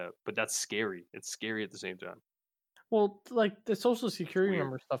your data. But that's scary. It's scary at the same time. well, like the social It's security weird.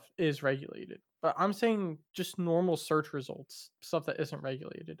 number stuff is regulated. But I'm saying just normal search results, stuff that isn't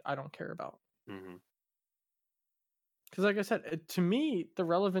regulated, I don't care about. Hmm. Because like I said, to me, the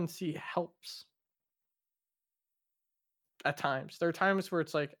relevancy helps at times. There are times where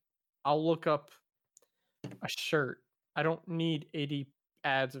it's like I'll look up a shirt. I don't need 80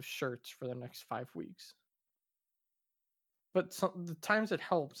 ads of shirts for the next 5 weeks. But the times it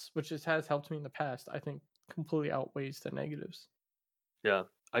helps, which has helped me in the past, I think completely outweighs the negatives. Yeah.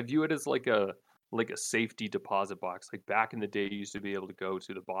 I view it as like a safety deposit box. Like back in the day you used to be able to go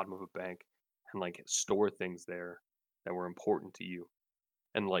to the bottom of a bank and like store things there that were important to you.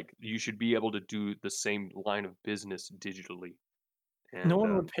 And like you should be able to do the same line of business digitally. No And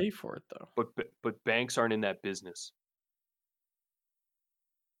one would pay for it though. but banks aren't in that business.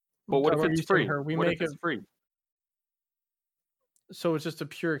 But what if Are it's you saying free? her? We What if make it it's free? so it's just a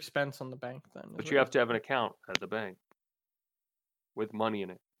pure expense on the bank then. But you have to have an account at the bank with money in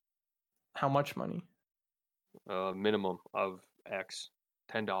it. How much money? A minimum of X,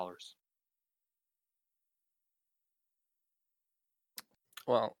 $10.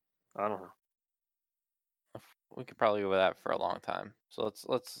 Well, I don't know. we could probably go with that for a long time. So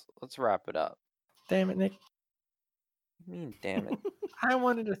let's wrap it up. Damn it, Nick. I mean, damn it. I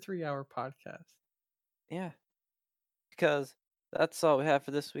wanted a 3-hour podcast. Yeah. Because that's all we have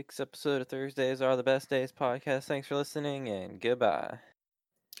for this week's episode of Thursdays Are the Best Days podcast. Thanks for listening and goodbye.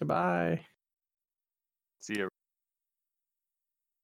 Goodbye. See you.